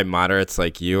 And why moderates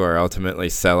like you are ultimately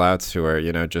sellouts who are,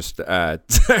 you know, just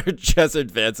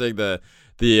advancing the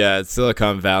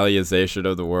Silicon Valleyization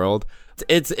of the world.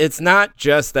 It's not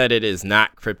just that it is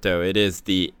not crypto; it is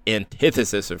the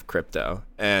antithesis of crypto.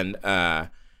 And I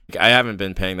haven't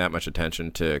been paying that much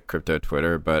attention to crypto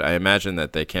Twitter, but I imagine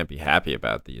that they can't be happy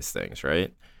about these things,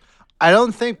 right? I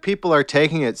don't think people are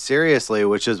taking it seriously,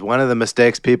 which is one of the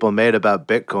mistakes people made about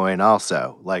Bitcoin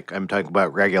also. Like, I'm talking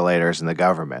about regulators and the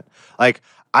government. Like,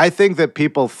 I think that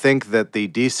people think that the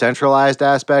decentralized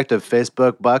aspect of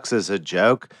Facebook bucks is a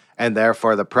joke, and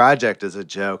therefore the project is a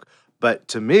joke. But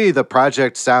to me, the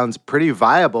project sounds pretty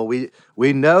viable. We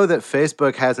know that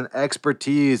Facebook has an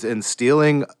expertise in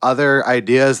stealing other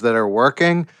ideas that are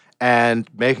working and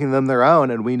making them their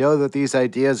own. And we know that these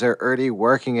ideas are already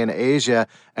working in Asia.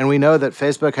 And we know that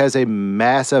Facebook has a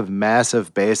massive,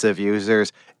 massive base of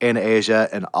users in Asia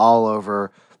and all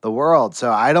over the world.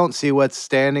 So I don't see what's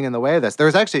standing in the way of this.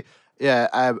 There's actually,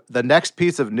 the next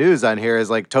piece of news on here is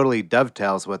like totally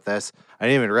dovetails with this. I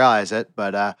didn't even realize it.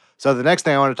 But so the next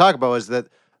thing I want to talk about was that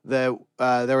there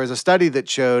was a study that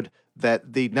showed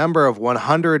that the number of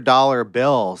 $100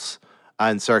 bills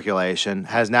in circulation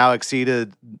has now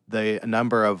exceeded the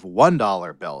number of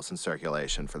 $1 bills in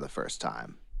circulation for the first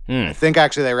time. I think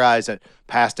actually they realized it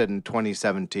passed it in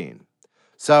 2017.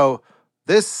 So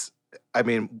this, I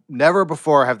mean, never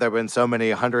before have there been so many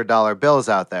 $100 bills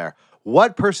out there.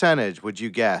 What percentage would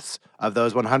you guess of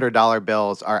those $100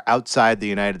 bills are outside the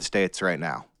United States right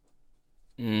now?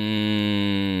 I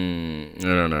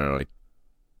don't know, like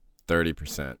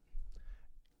 30%.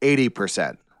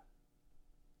 80%.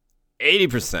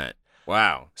 80%.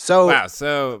 Wow.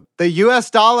 So the US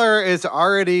dollar is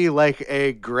already like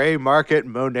a gray market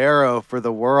Monero for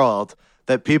the world,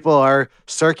 that people are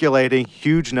circulating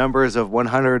huge numbers of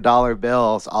 $100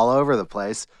 bills all over the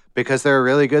place because they're a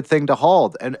really good thing to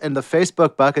hold. And the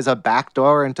Facebook buck is a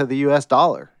backdoor into the US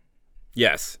dollar.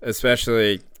 Yes,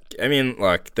 especially, I mean,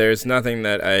 look, there's nothing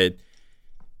that I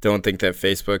don't think that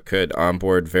Facebook could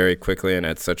onboard very quickly and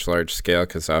at such large scale,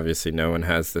 because obviously no one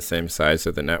has the same size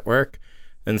of the network.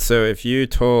 And so if you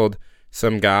told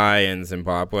some guy in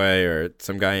Zimbabwe or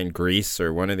some guy in Greece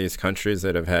or one of these countries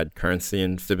that have had currency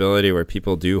instability where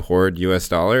people do hoard US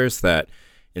dollars, that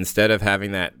instead of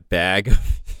having that bag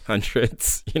of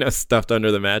hundreds, stuffed under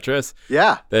the mattress,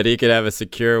 that he could have a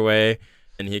secure way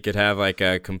and he could have like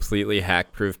a completely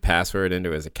hack-proof password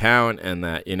into his account, and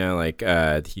that,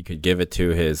 he could give it to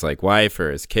his like wife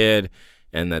or his kid,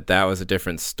 and that was a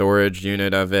different storage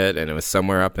unit of it, and it was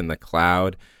somewhere up in the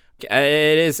cloud.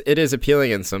 It is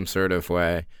appealing in some sort of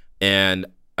way. And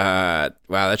wow,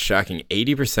 that's shocking.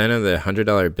 80% of the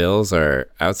 $100 bills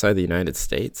are outside the United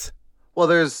States. Well,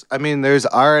 there's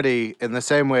already, in the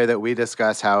same way that we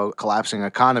discuss how collapsing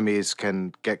economies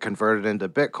can get converted into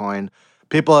Bitcoin,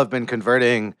 people have been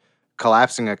converting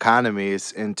collapsing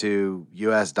economies into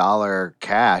US dollar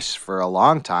cash for a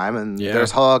long time. And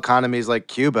there's whole economies like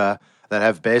Cuba that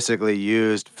have basically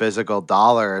used physical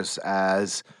dollars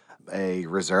as a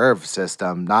reserve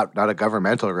system, not a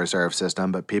governmental reserve system,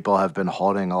 but people have been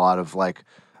holding a lot of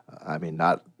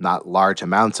not large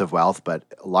amounts of wealth, but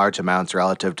large amounts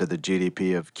relative to the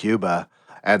GDP of Cuba.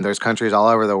 And there's countries all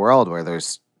over the world where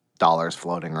there's dollars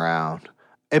floating around.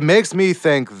 It makes me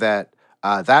think that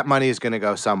that money is going to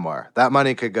go somewhere. That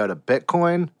money could go to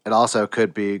Bitcoin. It also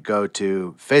could go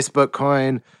to Facebook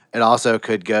coin. It also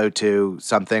could go to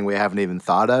something we haven't even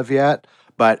thought of yet.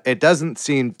 But it doesn't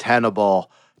seem tenable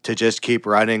to just keep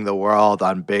running the world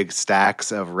on big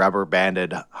stacks of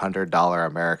rubber-banded $100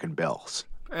 American bills.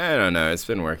 I don't know. It's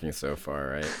been working so far,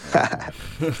 right?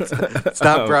 It's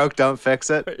not broke, don't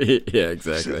fix it. Yeah,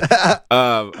 exactly.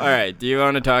 All right. Do you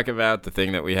want to talk about the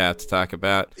thing that we have to talk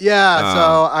about? Yeah,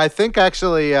 so I think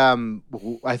actually,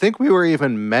 I think we were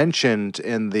even mentioned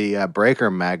in the Breaker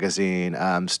magazine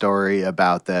story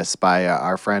about this by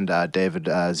our friend David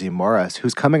Z. Morris,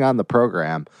 who's coming on the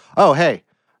program. Oh, hey.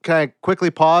 Can I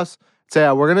quickly pause?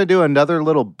 Say, we're going to do another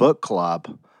little book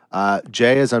club.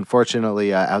 Jay is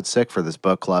unfortunately out sick for this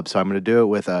book club, so I'm going to do it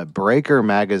with Breaker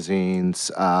Magazine's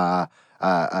a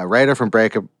writer from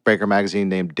Breaker Magazine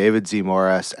named David Z.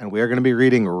 Morris, and we are going to be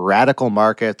reading Radical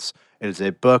Markets. It is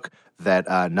a book that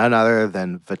none other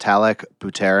than Vitalik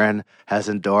Buterin has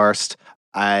endorsed.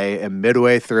 I am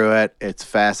midway through it. It's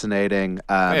fascinating.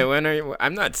 Wait, when are you?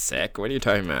 I'm not sick. What are you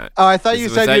talking about? Oh, I thought you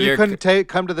said you couldn't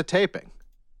come to the taping.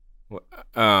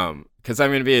 Because I'm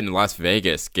going to be in Las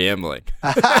Vegas gambling.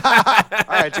 All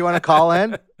right, do you want to call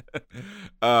in?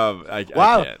 I can't.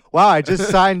 Wow! I just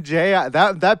signed Jay.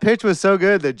 That pitch was so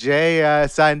good that Jay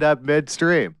signed up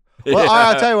midstream. Well,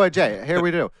 I'll tell you what, Jay. Here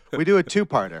we do. We do a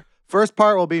two-parter. First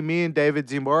part will be me and David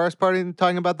Z. Morris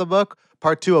talking about the book.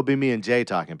 Part 2 will be me and Jay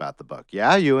talking about the book.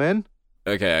 Yeah, you in?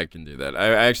 Okay, I can do that.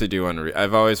 I actually do want to read. I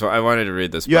wanted to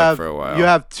read this book for a while. You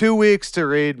have 2 weeks to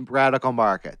read Radical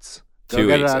Markets. 2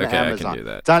 weeks. Okay, Amazon. I can do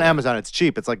that. It's on Amazon. It's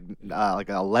cheap. It's like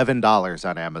 $11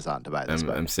 on Amazon to buy this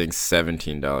book. I'm saying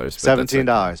 $17.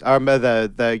 $17.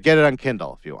 The get it on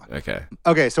Kindle if you want. Okay.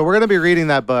 Okay, so we're going to be reading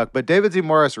that book. But David Z.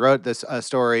 Morris wrote this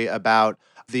story about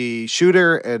the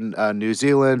shooter in New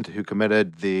Zealand who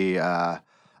committed the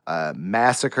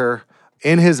massacre.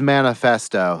 In his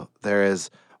manifesto, there is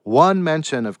one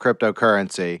mention of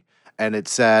cryptocurrency. And it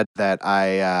said that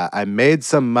I made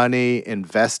some money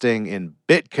investing in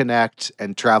BitConnect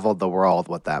and traveled the world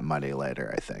with that money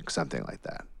later, I think. Something like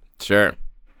that. Sure.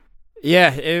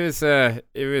 Yeah, it was,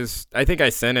 I think I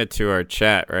sent it to our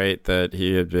chat, right? That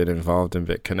he had been involved in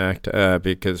BitConnect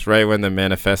because right when the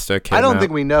manifesto came out. I don't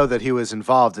think we know that he was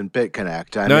involved in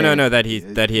BitConnect. No, that he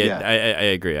had, I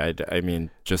agree. I mean,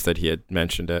 just that he had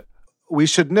mentioned it. We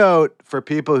should note for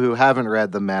people who haven't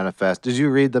read the manifesto. Did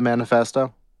you read the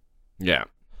manifesto? Yeah.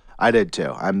 I did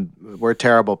too. We're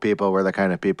terrible people. We're the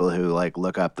kind of people who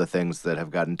look up the things that have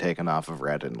gotten taken off of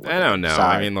Reddit. I don't know.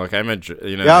 Sorry. I mean, look, I'm a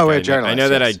journalist. I know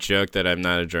that I joke that I'm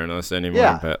not a journalist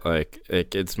anymore, but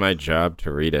it's my job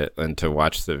to read it and to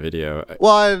watch the video.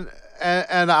 Well,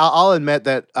 and I'll admit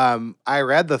that I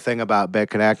read the thing about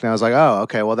BitConnect and I was like, oh,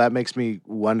 okay, well that makes me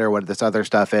wonder what this other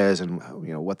stuff is and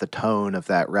what the tone of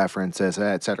that reference is,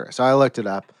 et cetera. So I looked it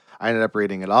up. I ended up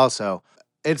reading it also.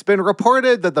 It's been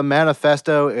reported that the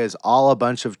manifesto is all a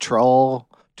bunch of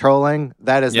trolling.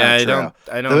 That is not true.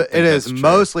 I don't. It is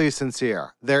mostly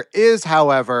sincere. There is,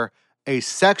 however, a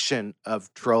section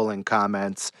of trolling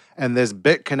comments, and this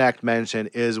BitConnect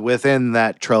mention is within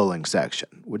that trolling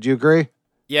section. Would you agree?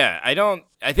 Yeah,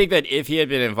 I think that if he had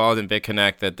been involved in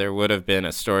BitConnect, that there would have been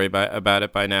a story about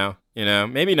it by now.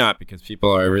 Maybe not because people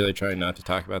are really trying not to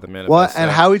talk about the manifesto. Well, and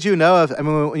how would you know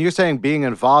when you're saying being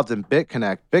involved in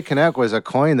BitConnect was a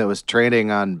coin that was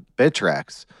trading on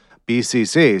Bittrex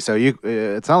BCC. So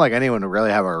it's not like anyone would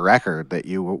really have a record that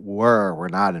you were or were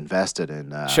not invested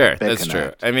in. Sure, BitConnect. that's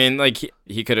true. I mean, like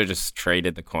he could have just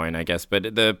traded the coin, I guess,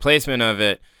 but the placement of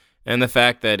it and the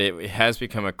fact that it has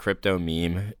become a crypto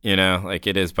meme, you know, like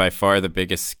it is by far the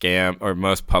biggest scam or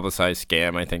most publicized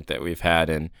scam I think that we've had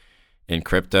in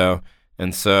crypto.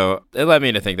 And so it led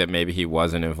me to think that maybe he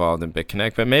wasn't involved in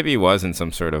BitConnect, but maybe he was in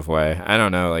some sort of way. I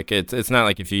don't know. Like it's not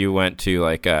like if you went to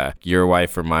like your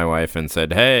wife or my wife and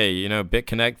said, "Hey, you know,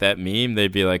 BitConnect, that meme,"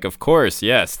 they'd be like, "Of course,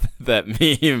 yes, that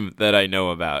meme that I know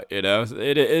about." You know,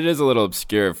 it is a little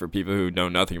obscure for people who know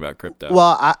nothing about crypto.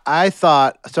 Well, I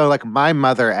thought so. Like my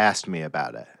mother asked me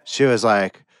about it. She was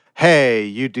like, "Hey,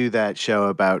 you do that show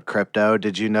about crypto?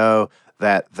 Did you know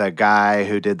that the guy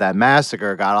who did that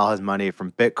massacre got all his money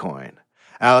from Bitcoin?"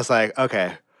 And I was like,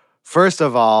 okay, first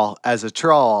of all, as a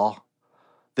troll,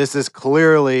 this is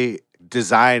clearly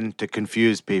designed to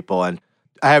confuse people. And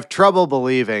I have trouble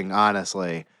believing,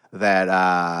 honestly,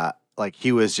 that like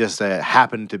he was just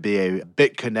happened to be a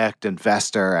BitConnect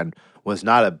investor and was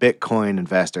not a Bitcoin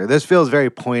investor. This feels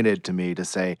very pointed to me to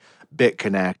say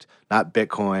BitConnect, not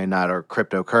Bitcoin, not or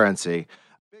cryptocurrency.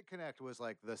 BitConnect was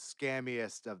like the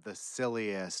scammiest of the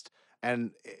silliest.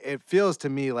 And it feels to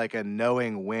me like a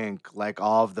knowing wink, like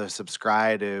all of the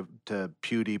subscribe to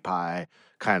PewDiePie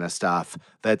kind of stuff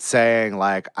that's saying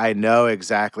like, I know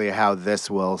exactly how this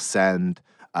will send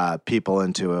people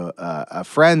into a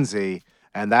frenzy.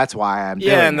 And that's why I'm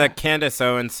doing it. Yeah, and the Candace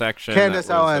Owens section. Candace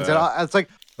Owens. And it's like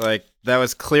that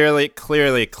was clearly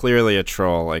a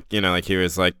troll. Like, you know, like he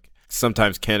was like,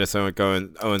 sometimes Candace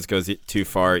Owens goes too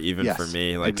far, even for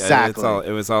me. Like exactly.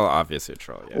 It was all obviously a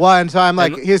troll. Yeah. Well, and so I'm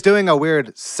like, he's doing a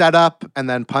weird setup and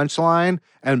then punchline,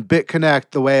 and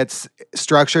BitConnect, the way it's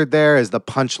structured there, is the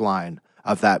punchline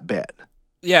of that bit.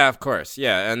 Yeah, of course.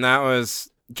 Yeah, and that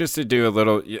was just to do a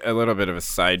little bit of a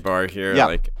sidebar here. Yeah.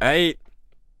 Like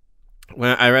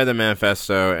when I read the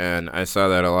manifesto and I saw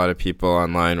that a lot of people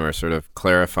online were sort of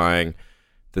clarifying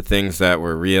the things that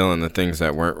were real and the things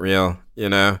that weren't real. You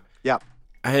know. Yeah.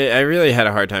 I really had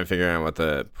a hard time figuring out what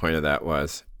the point of that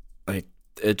was. Like,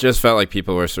 it just felt like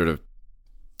people were sort of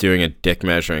doing a dick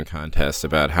measuring contest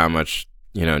about how much,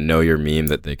 you know your meme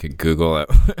that they could Google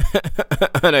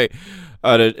in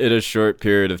a short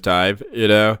period of time, you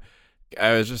know?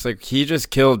 I was just like, he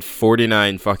just killed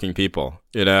 49 fucking people,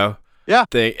 you know? Yeah.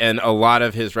 And a lot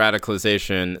of his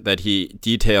radicalization that he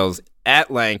details at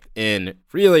length in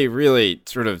really, really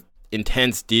sort of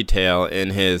intense detail in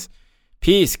his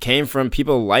piece came from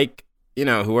people like, you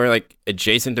know, who are like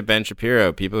adjacent to Ben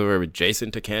Shapiro, people who are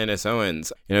adjacent to Candace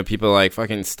Owens, you know, people like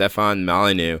fucking Stefan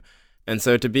Molyneux. And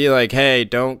so to be like, hey,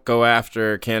 don't go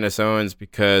after Candace Owens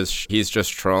because he's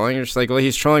just trolling, you're just like, well,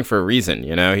 he's trolling for a reason,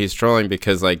 you know? He's trolling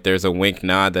because like there's a wink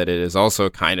nod that it is also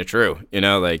kind of true, you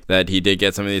know, like that he did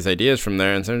get some of these ideas from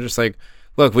there. And so I'm just like,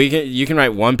 look, you can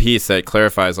write one piece that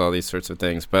clarifies all these sorts of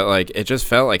things, but like it just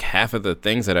felt like half of the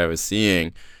things that I was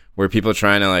seeing were people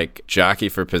trying to like jockey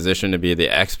for position to be the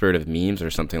expert of memes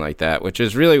or something like that, which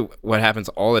is really what happens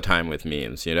all the time with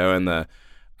memes, you know? And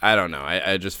I don't know.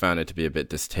 I just found it to be a bit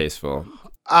distasteful.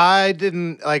 I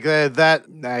didn't like that.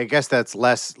 I guess that's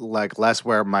less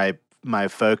where my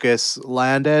focus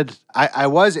landed. I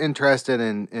was interested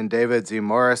in David Z.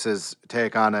 Morris's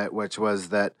take on it, which was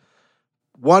that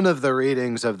one of the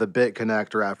readings of the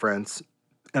BitConnect reference,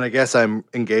 and I guess I'm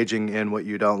engaging in what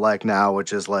you don't like now,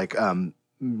 which is like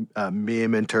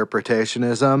meme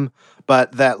interpretationism,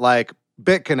 but that like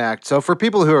BitConnect. So for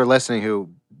people who are listening who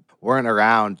weren't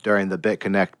around during the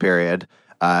BitConnect period,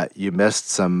 you missed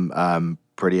some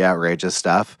pretty outrageous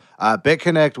stuff.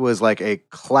 BitConnect was like a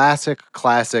classic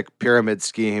pyramid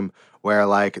scheme where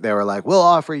like they were like, we'll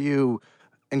offer you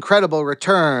incredible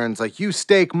returns, like you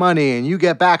stake money and you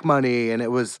get back money, and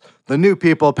it was the new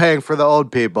people paying for the old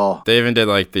people. They even did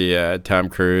like the Tom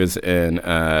Cruise and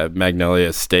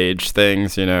Magnolia stage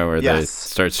things, you know, where they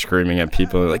start screaming at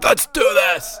people like, let's do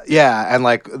this. Yeah, and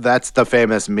like that's the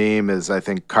famous meme is I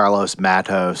think Carlos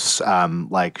Matos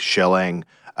like shilling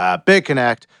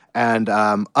BitConnect, and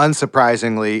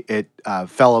unsurprisingly it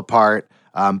fell apart.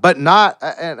 But not,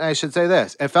 and I should say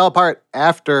this, it fell apart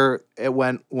after it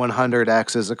went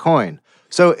 100x as a coin.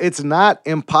 So it's not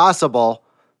impossible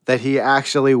that he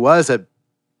actually was a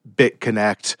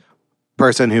BitConnect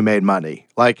person who made money.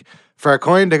 Like for a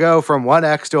coin to go from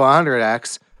 1x to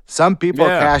 100x, some people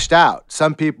cashed out.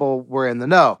 Some people were in the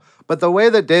know. But the way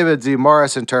that David Z.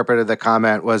 Morris interpreted the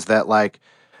comment was that like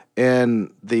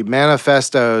in the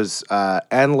manifesto's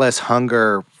endless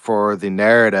hunger for the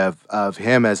narrative of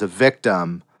him as a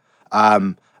victim,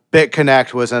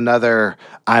 BitConnect was another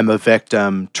I'm a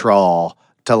victim troll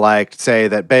to like say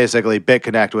that basically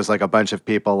BitConnect was like a bunch of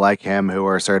people like him who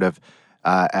were sort of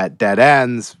at dead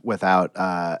ends without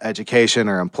education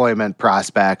or employment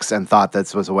prospects and thought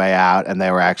this was a way out, and they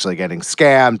were actually getting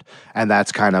scammed. And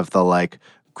that's kind of the like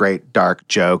great dark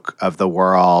joke of the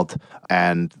world,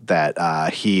 and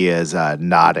that he is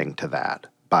nodding to that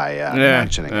by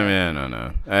mentioning it. I mean, I don't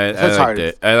know.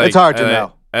 It's hard to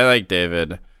know. I like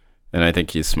David, and I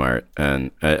think he's smart, and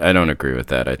I don't agree with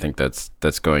that. I think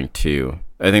that's going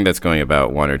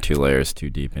about one or two layers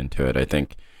too deep into it. I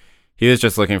think he was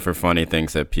just looking for funny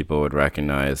things that people would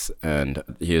recognize, and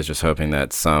he was just hoping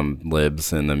that some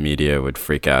libs in the media would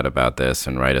freak out about this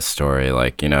and write a story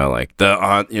like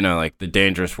the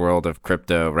dangerous world of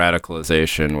crypto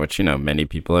radicalization, which many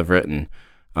people have written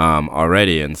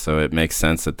already, and so it makes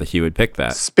sense that he would pick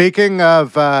that. Speaking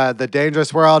of the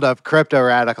dangerous world of crypto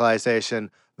radicalization,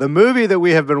 the movie that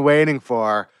we have been waiting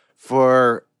for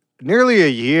nearly a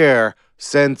year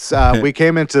since we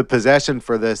came into possession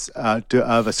for this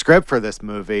of a script for this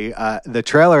movie. The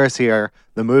trailer is here.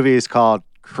 The movie is called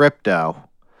Crypto.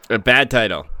 A bad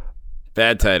title.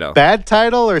 Bad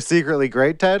title or secretly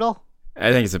great title?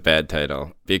 I think it's a bad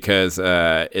title because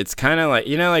it's kind of like,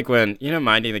 like when,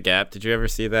 Minding the Gap. Did you ever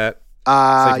see that? It's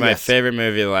like my favorite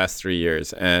movie of the last 3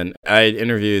 years. And I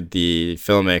interviewed the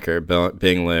filmmaker,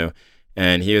 Bing Liu,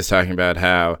 and he was talking about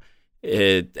how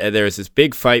there was this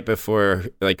big fight before,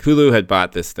 like Hulu had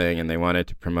bought this thing and they wanted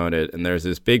to promote it. And there was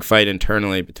this big fight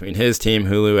internally between his team,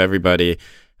 Hulu, everybody.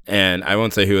 And I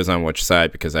won't say who was on which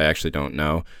side because I actually don't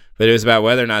know. But it was about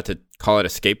whether or not to call it a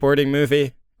skateboarding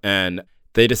movie. And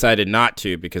they decided not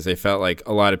to because they felt like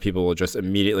a lot of people will just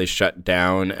immediately shut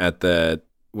down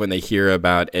when they hear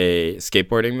about a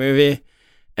skateboarding movie.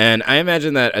 And I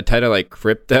imagine that a title like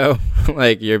Crypto,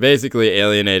 like you're basically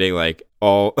alienating like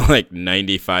all like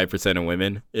 95% of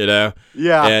women, Yeah.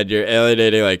 And you're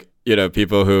alienating like,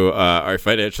 people who are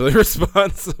financially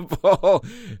responsible.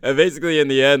 And basically in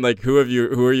the end, like who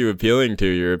are you appealing to?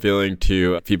 You're appealing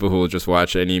to people who will just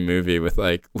watch any movie with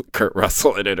like Kurt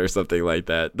Russell in it or something like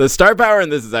that. The star power in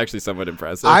this is actually somewhat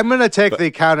impressive. I'm going to take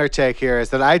the counter take here is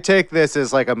that I take this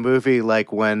as like a movie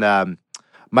like when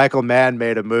Michael Mann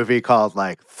made a movie called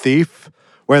like Thief,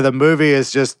 where the movie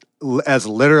is just as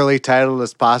literally titled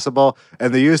as possible,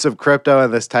 and the use of crypto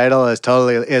in this title is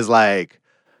like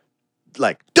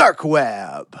dark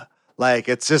web. Like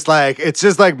it's just like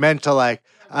meant to like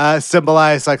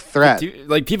symbolize like threat.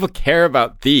 Like people care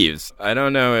about thieves. I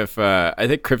don't know if I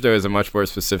think crypto is a much more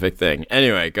specific thing.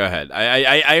 Anyway, go ahead.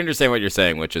 I understand what you're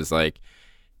saying, which is like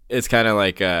it's kind of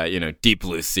like Deep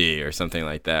Blue Sea or something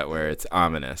like that, where it's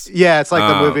ominous. Yeah, it's like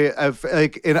the movie of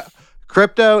like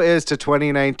crypto is to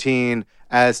 2019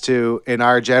 as to in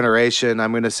our generation.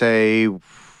 I'm going to say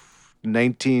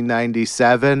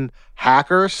 1997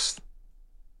 Hackers.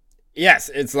 Yes,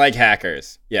 it's like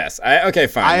Hackers. Yes. Okay,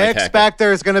 fine. I expect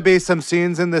there's going to be some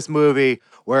scenes in this movie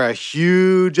where a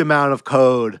huge amount of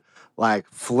code like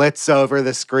flits over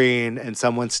the screen and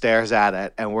someone stares at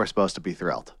it and we're supposed to be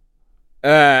thrilled.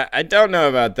 I don't know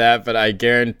about that, but I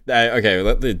guarantee.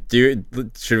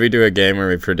 Should we do a game where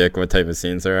we predict what type of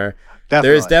scenes there are? Definitely.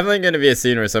 There's definitely going to be a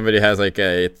scene where somebody has like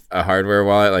a hardware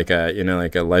wallet, like a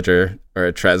Ledger or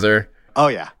a Trezor. Oh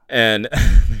yeah. And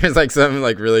there's like some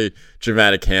like really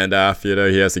dramatic handoff.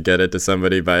 He has to get it to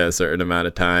somebody by a certain amount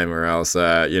of time, or else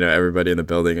everybody in the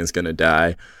building is going to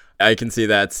die. I can see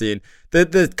that scene.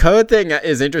 The code thing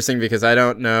is interesting because I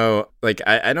don't know. Like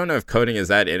I don't know if coding is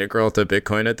that integral to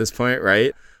Bitcoin at this point,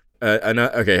 right?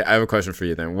 Okay, I have a question for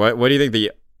you then. What do you think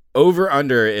the over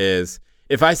under is?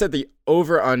 If I said the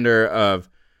over under of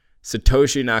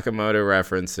Satoshi Nakamoto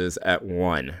references at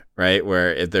 1, right?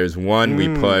 Where if there's 1, we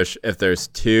push. If there's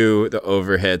 2, the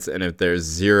over hits, and if there's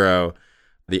 0,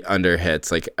 the under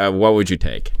hits. Like, what would you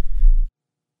take?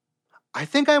 I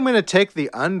think I'm going to take the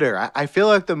under. I feel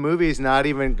like the movie's not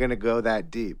even going to go that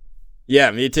deep.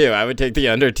 Yeah, me too. I would take the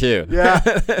under too. Yeah.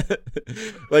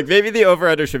 Like maybe the over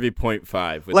under should be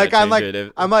 0.5. Like I'm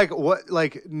like what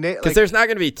like because there's not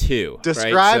going to be 2.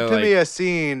 Describe right? to me a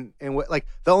scene in like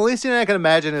the only scene I can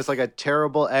imagine is like a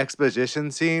terrible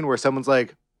exposition scene where someone's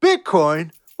like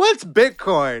Bitcoin. What's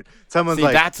Bitcoin? Someone's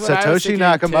like Satoshi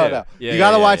Nakamoto. Yeah, you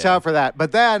got to watch out for that.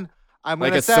 But then I'm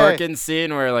like gonna say Sorkin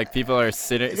scene where like people are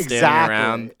standing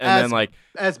around, and then like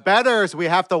as bettors we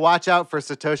have to watch out for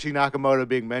Satoshi Nakamoto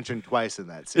being mentioned twice in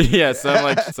that scene. Yeah, some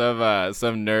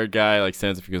nerd guy like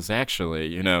stands up and goes,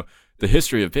 actually, the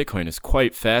history of Bitcoin is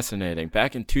quite fascinating.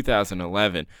 Back in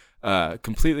 2011,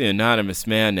 completely anonymous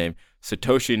man named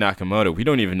Satoshi Nakamoto. We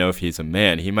don't even know if he's a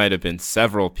man. He might have been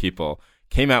several people.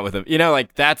 Came out with him.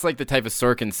 Like that's like the type of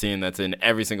Sorkin scene that's in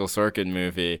every single Sorkin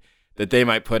movie. that they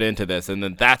might put into this, and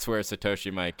then that's where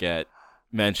Satoshi might get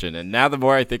mentioned. And now the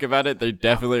more I think about it, they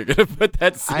definitely are going to put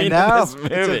that scene in this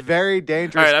movie. It's a very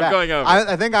dangerous All right, bet. I'm going over.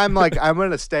 I think I'm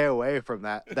going to stay away from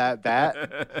that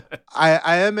bet.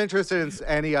 I am interested in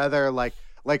any other like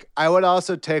I would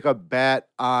also take a bet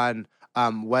on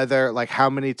whether like how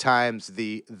many times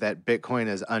that Bitcoin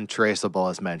is untraceable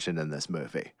is mentioned in this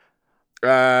movie.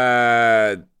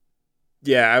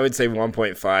 Yeah, I would say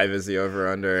 1.5 is the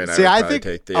over/under, and See, I I would think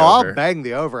take the over. I'll bang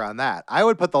the over on that. I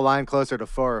would put the line closer to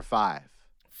 4 or 5.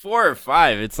 4 or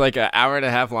 5. It's like an hour and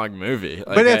a half long movie.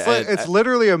 Like, But it's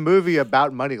literally a movie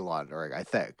about money laundering, I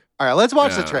think. All right, let's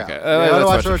watch the trailer. Okay. Yeah, Let's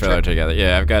watch the trailer together.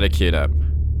 Yeah, I've got it queued up.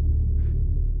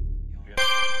 You're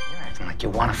acting like you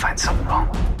want to find something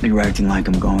wrong. You're acting like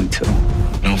I'm going to.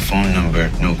 No phone number,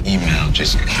 no email,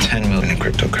 just 10 million in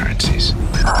cryptocurrencies.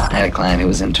 I had a client who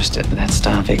was interested in that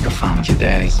stuff. Baker found with your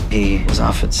daddy. He was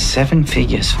offered 7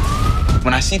 figures.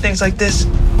 When I see things like this,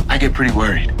 I get pretty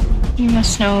worried. You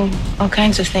must know all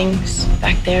kinds of things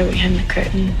back there behind the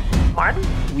curtain. Martin?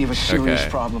 We have a serious Okay.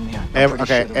 problem here.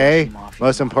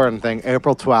 Most important thing,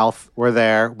 April 12th, we're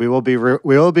there. We will be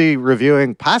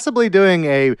reviewing, possibly doing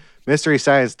a Mystery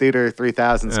Science Theater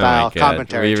 3000 style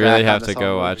commentary. We track really on have this to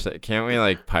go whole watch movie. that. Can't we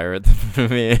like pirate the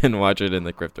movie and watch it in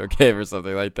the crypto cave or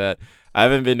something like that? I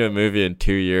haven't been to a movie in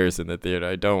 2 years in the theater.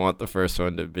 I don't want the first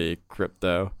one to be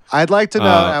crypto. I'd like to know,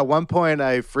 at one point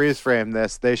I freeze frame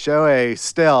this. They show a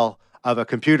still of a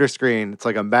computer screen. It's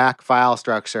like a Mac file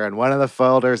structure, and one of the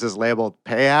folders is labeled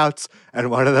payouts, and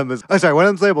one of them's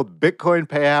labeled Bitcoin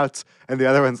payouts, and the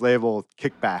other one's labeled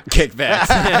kickbacks. Kickbacks.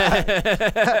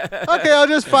 Okay, I'll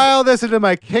just file this into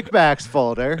my kickbacks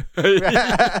folder.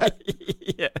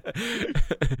 Yeah.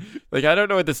 Like, I don't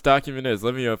know what this document is.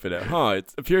 Let me open it.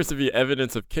 It appears to be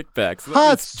evidence of kickbacks.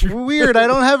 It's weird. I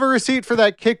don't have a receipt for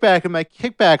that kickback in my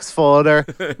kickbacks folder.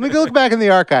 Let me go look back in the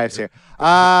archives here.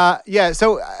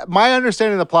 So my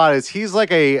understanding of the plot is he's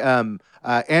like a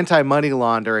anti-money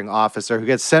laundering officer who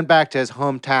gets sent back to his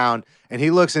hometown, and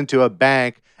he looks into a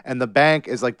bank, and the bank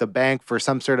is like the bank for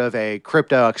some sort of a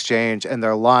crypto exchange, and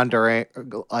they're laundering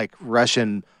like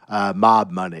Russian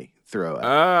mob money through it.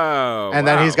 Oh, And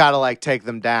then he's got to like take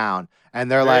them down. And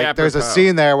they're Very like, there's a apropos.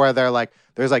 scene there where they're like,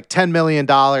 there's like $10 million.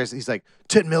 He's like,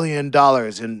 $10 million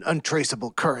in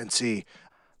untraceable currency.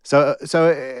 So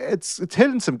it's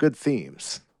hitting some good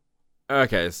themes.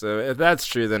 Okay, so if that's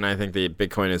true, then I think the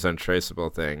Bitcoin is untraceable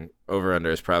thing over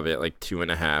under is probably at like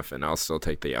 2.5, and I'll still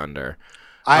take the under.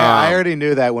 I already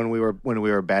knew that when we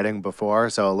were betting before,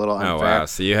 so a little unfair. Oh wow!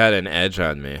 So you had an edge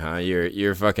on me, huh?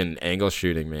 You're fucking angle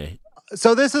shooting me.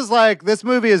 So this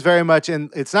movie is very much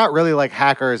it's not really like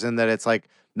Hackers in that it's like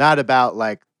not about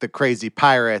like the crazy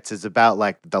pirates. It's about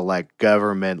like the like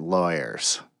government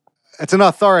lawyers. It's an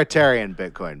authoritarian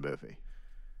Bitcoin movie.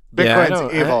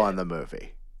 Bitcoin's evil in the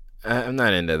movie. I'm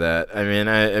not into that. I mean,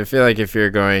 I feel like if you're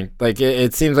going like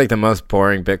it seems like the most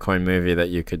boring Bitcoin movie that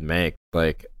you could make.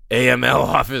 Like AML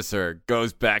officer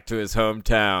goes back to his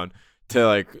hometown to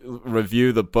like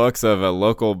review the books of a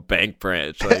local bank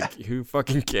branch. Like who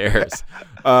fucking cares?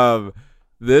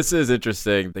 This is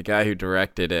interesting. The guy who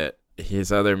directed it,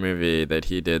 his other movie that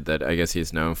he did that I guess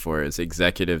he's known for is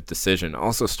Executive Decision,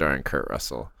 also starring Kurt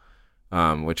Russell,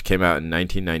 which came out in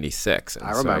 1996. And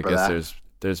I remember so I guess that.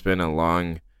 there's been a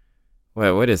long.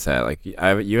 What is that? Like you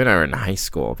and I were in high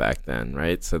school back then,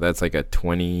 right? So that's like a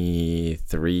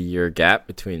 23-year gap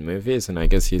between movies, and I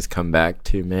guess he's come back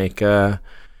to make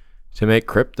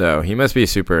crypto. He must be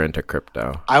super into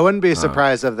crypto. I wouldn't be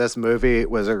surprised if this movie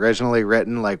was originally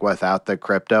written like without the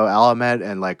crypto element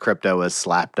and like crypto was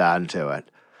slapped onto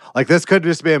it. Like this could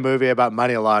just be a movie about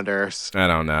money launderers. I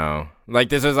don't know. Like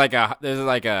this is like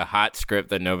a hot script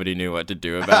that nobody knew what to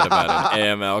do about an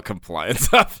AML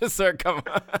compliance officer. Come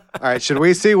on. All right, should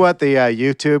we see what the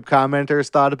YouTube commenters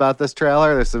thought about this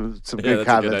trailer? There's some good that's a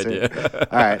comments good here. idea.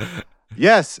 All right.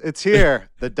 Yes, it's here.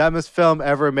 The dumbest film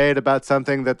ever made about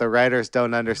something that the writers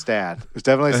don't understand. There's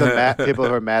definitely some people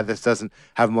who are mad this doesn't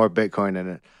have more Bitcoin in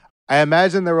it. I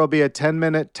imagine there will be a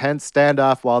 10-minute tense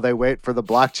standoff while they wait for the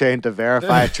blockchain to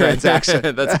verify a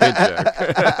transaction. That's a good joke.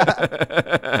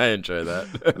 I enjoy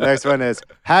that. Next one is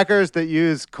hackers that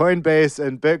use Coinbase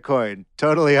and Bitcoin.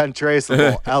 Totally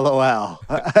untraceable. LOL.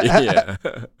 Yeah.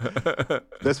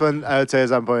 This one I would say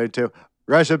is on point too.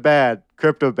 Russia bad,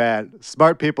 crypto bad,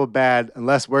 smart people bad,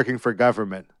 unless working for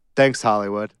government. Thanks,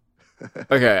 Hollywood.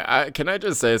 Okay, can I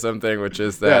just say something, which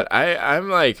is that I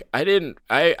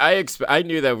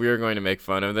knew that we were going to make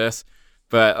fun of this,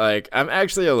 but like I'm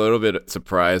actually a little bit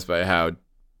surprised by how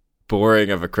boring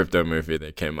of a crypto movie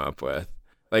they came up with.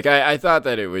 Like I thought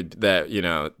that it would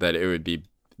be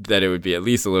that it would be at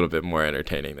least a little bit more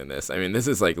entertaining than this. I mean, this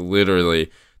is like literally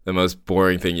the most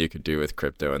boring thing you could do with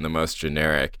crypto and the most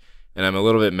generic. And I'm a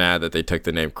little bit mad that they took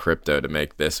the name crypto to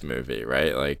make this movie,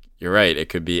 right? Like, you're right, it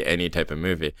could be any type of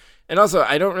movie. And also,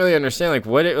 I don't really understand,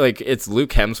 like, it's Luke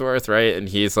Hemsworth, right? And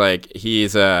he's like,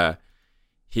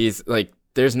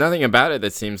 there's nothing about it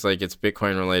that seems like it's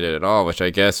Bitcoin related at all, which I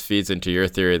guess feeds into your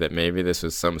theory that maybe this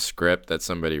was some script that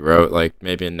somebody wrote, like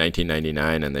maybe in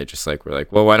 1999, and they just like were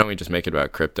like, well, why don't we just make it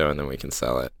about crypto and then we can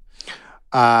sell it?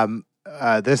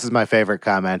 This is my favorite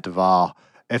comment of all.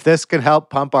 If this can help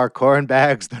pump our corn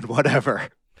bags, then whatever.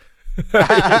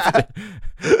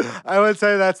 I would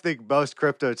say that's the most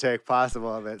crypto take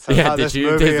possible of it. Somehow was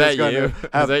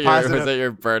that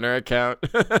your burner account?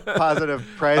 Positive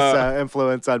price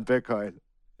influence on Bitcoin.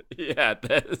 Yeah,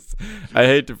 I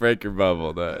hate to break your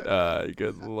bubble, but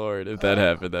good Lord, if that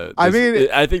happened, I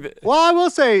think. Well, I will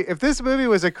say, if this movie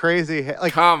was a crazy hit,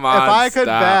 like, come on, if I could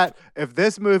bet, if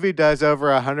this movie does over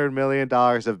 $100 million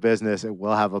of business, it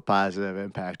will have a positive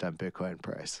impact on Bitcoin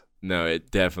price. No,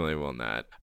 it definitely will not.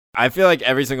 I feel like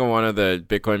every single one of the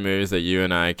Bitcoin movies that you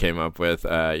and I came up with,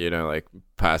 like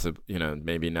passive,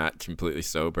 maybe not completely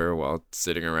sober while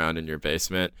sitting around in your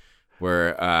basement,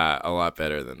 were a lot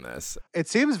better than this. It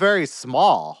seems very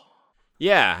small.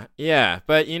 Yeah,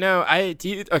 but here's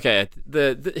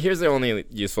the only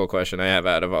useful question I have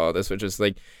out of all of this, which is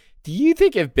like, do you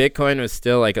think if Bitcoin was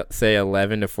still like, say,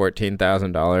 $11,000 to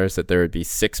 $14,000, that there would be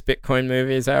 6 Bitcoin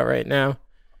movies out right now?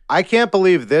 I can't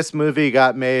believe this movie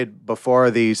got made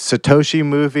before the Satoshi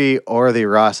movie or the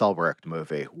Ross Ulbricht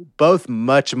movie. Both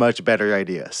much, much better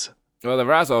ideas. Well, the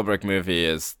Ross Ulbricht movie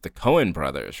is the Coen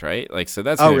brothers, right? Like, so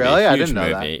that's really? Be a huge I didn't know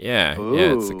movie. that. Yeah,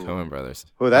 yeah, it's the Coen brothers.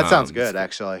 Oh, that sounds good,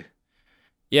 actually.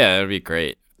 Yeah, that would be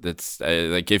great. That's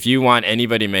like, if you want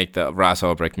anybody to make the Ross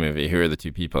Ulbricht movie, who are the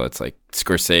two people? It's like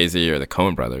Scorsese or the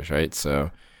Coen brothers, right?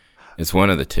 So it's one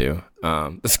of the two.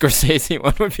 The Scorsese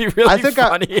one would be really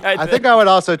funny. I think I would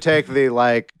also take the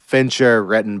like Fincher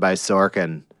written by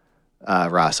Sorkin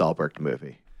Ross Ulbricht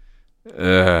movie.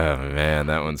 Oh man,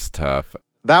 that one's tough.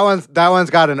 That one's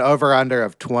got an over-under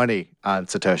of 20 on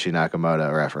Satoshi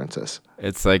Nakamoto references.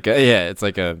 It's like it's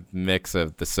like a mix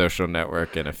of The Social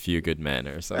Network and A Few Good Men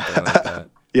or something like that.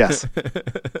 Yes.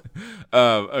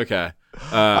 Okay.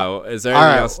 Is there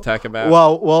anything else to talk about?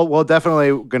 Well, we're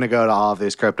definitely going to go to all of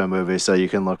these crypto movies, so you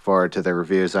can look forward to the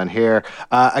reviews on here.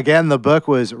 Again, the book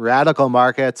was Radical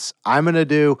Markets. I'm going to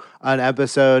do an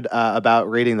episode about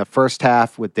reading the first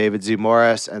half with David Z.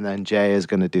 Morris, and then Jay is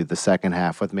going to do the second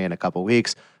half with me in a couple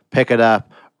weeks. Pick it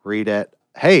up, read it.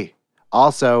 Hey,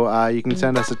 also, you can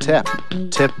send us a tip.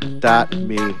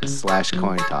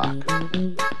 tip.me/cointalk.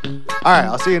 All right,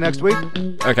 I'll see you next week.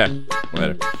 Okay,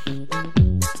 later.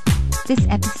 This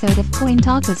episode of Coin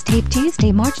Talk was taped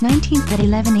Tuesday, March 19th at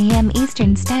 11 a.m.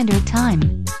 Eastern Standard Time.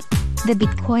 The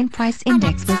Bitcoin price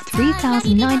index was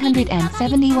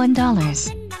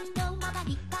 $3,971.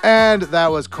 And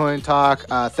that was Coin Talk.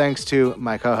 Thanks to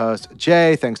my co-host,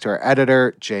 Jay. Thanks to our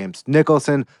editor, James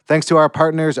Nicholson. Thanks to our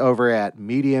partners over at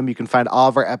Medium. You can find all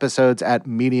of our episodes at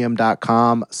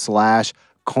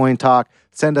medium.com/cointalk.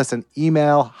 Send us an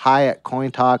email,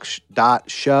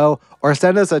 hi@cointalk.show, or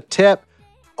send us a tip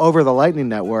over the Lightning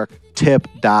Network,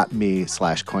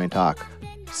 tip.me/cointalk.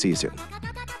 See you soon.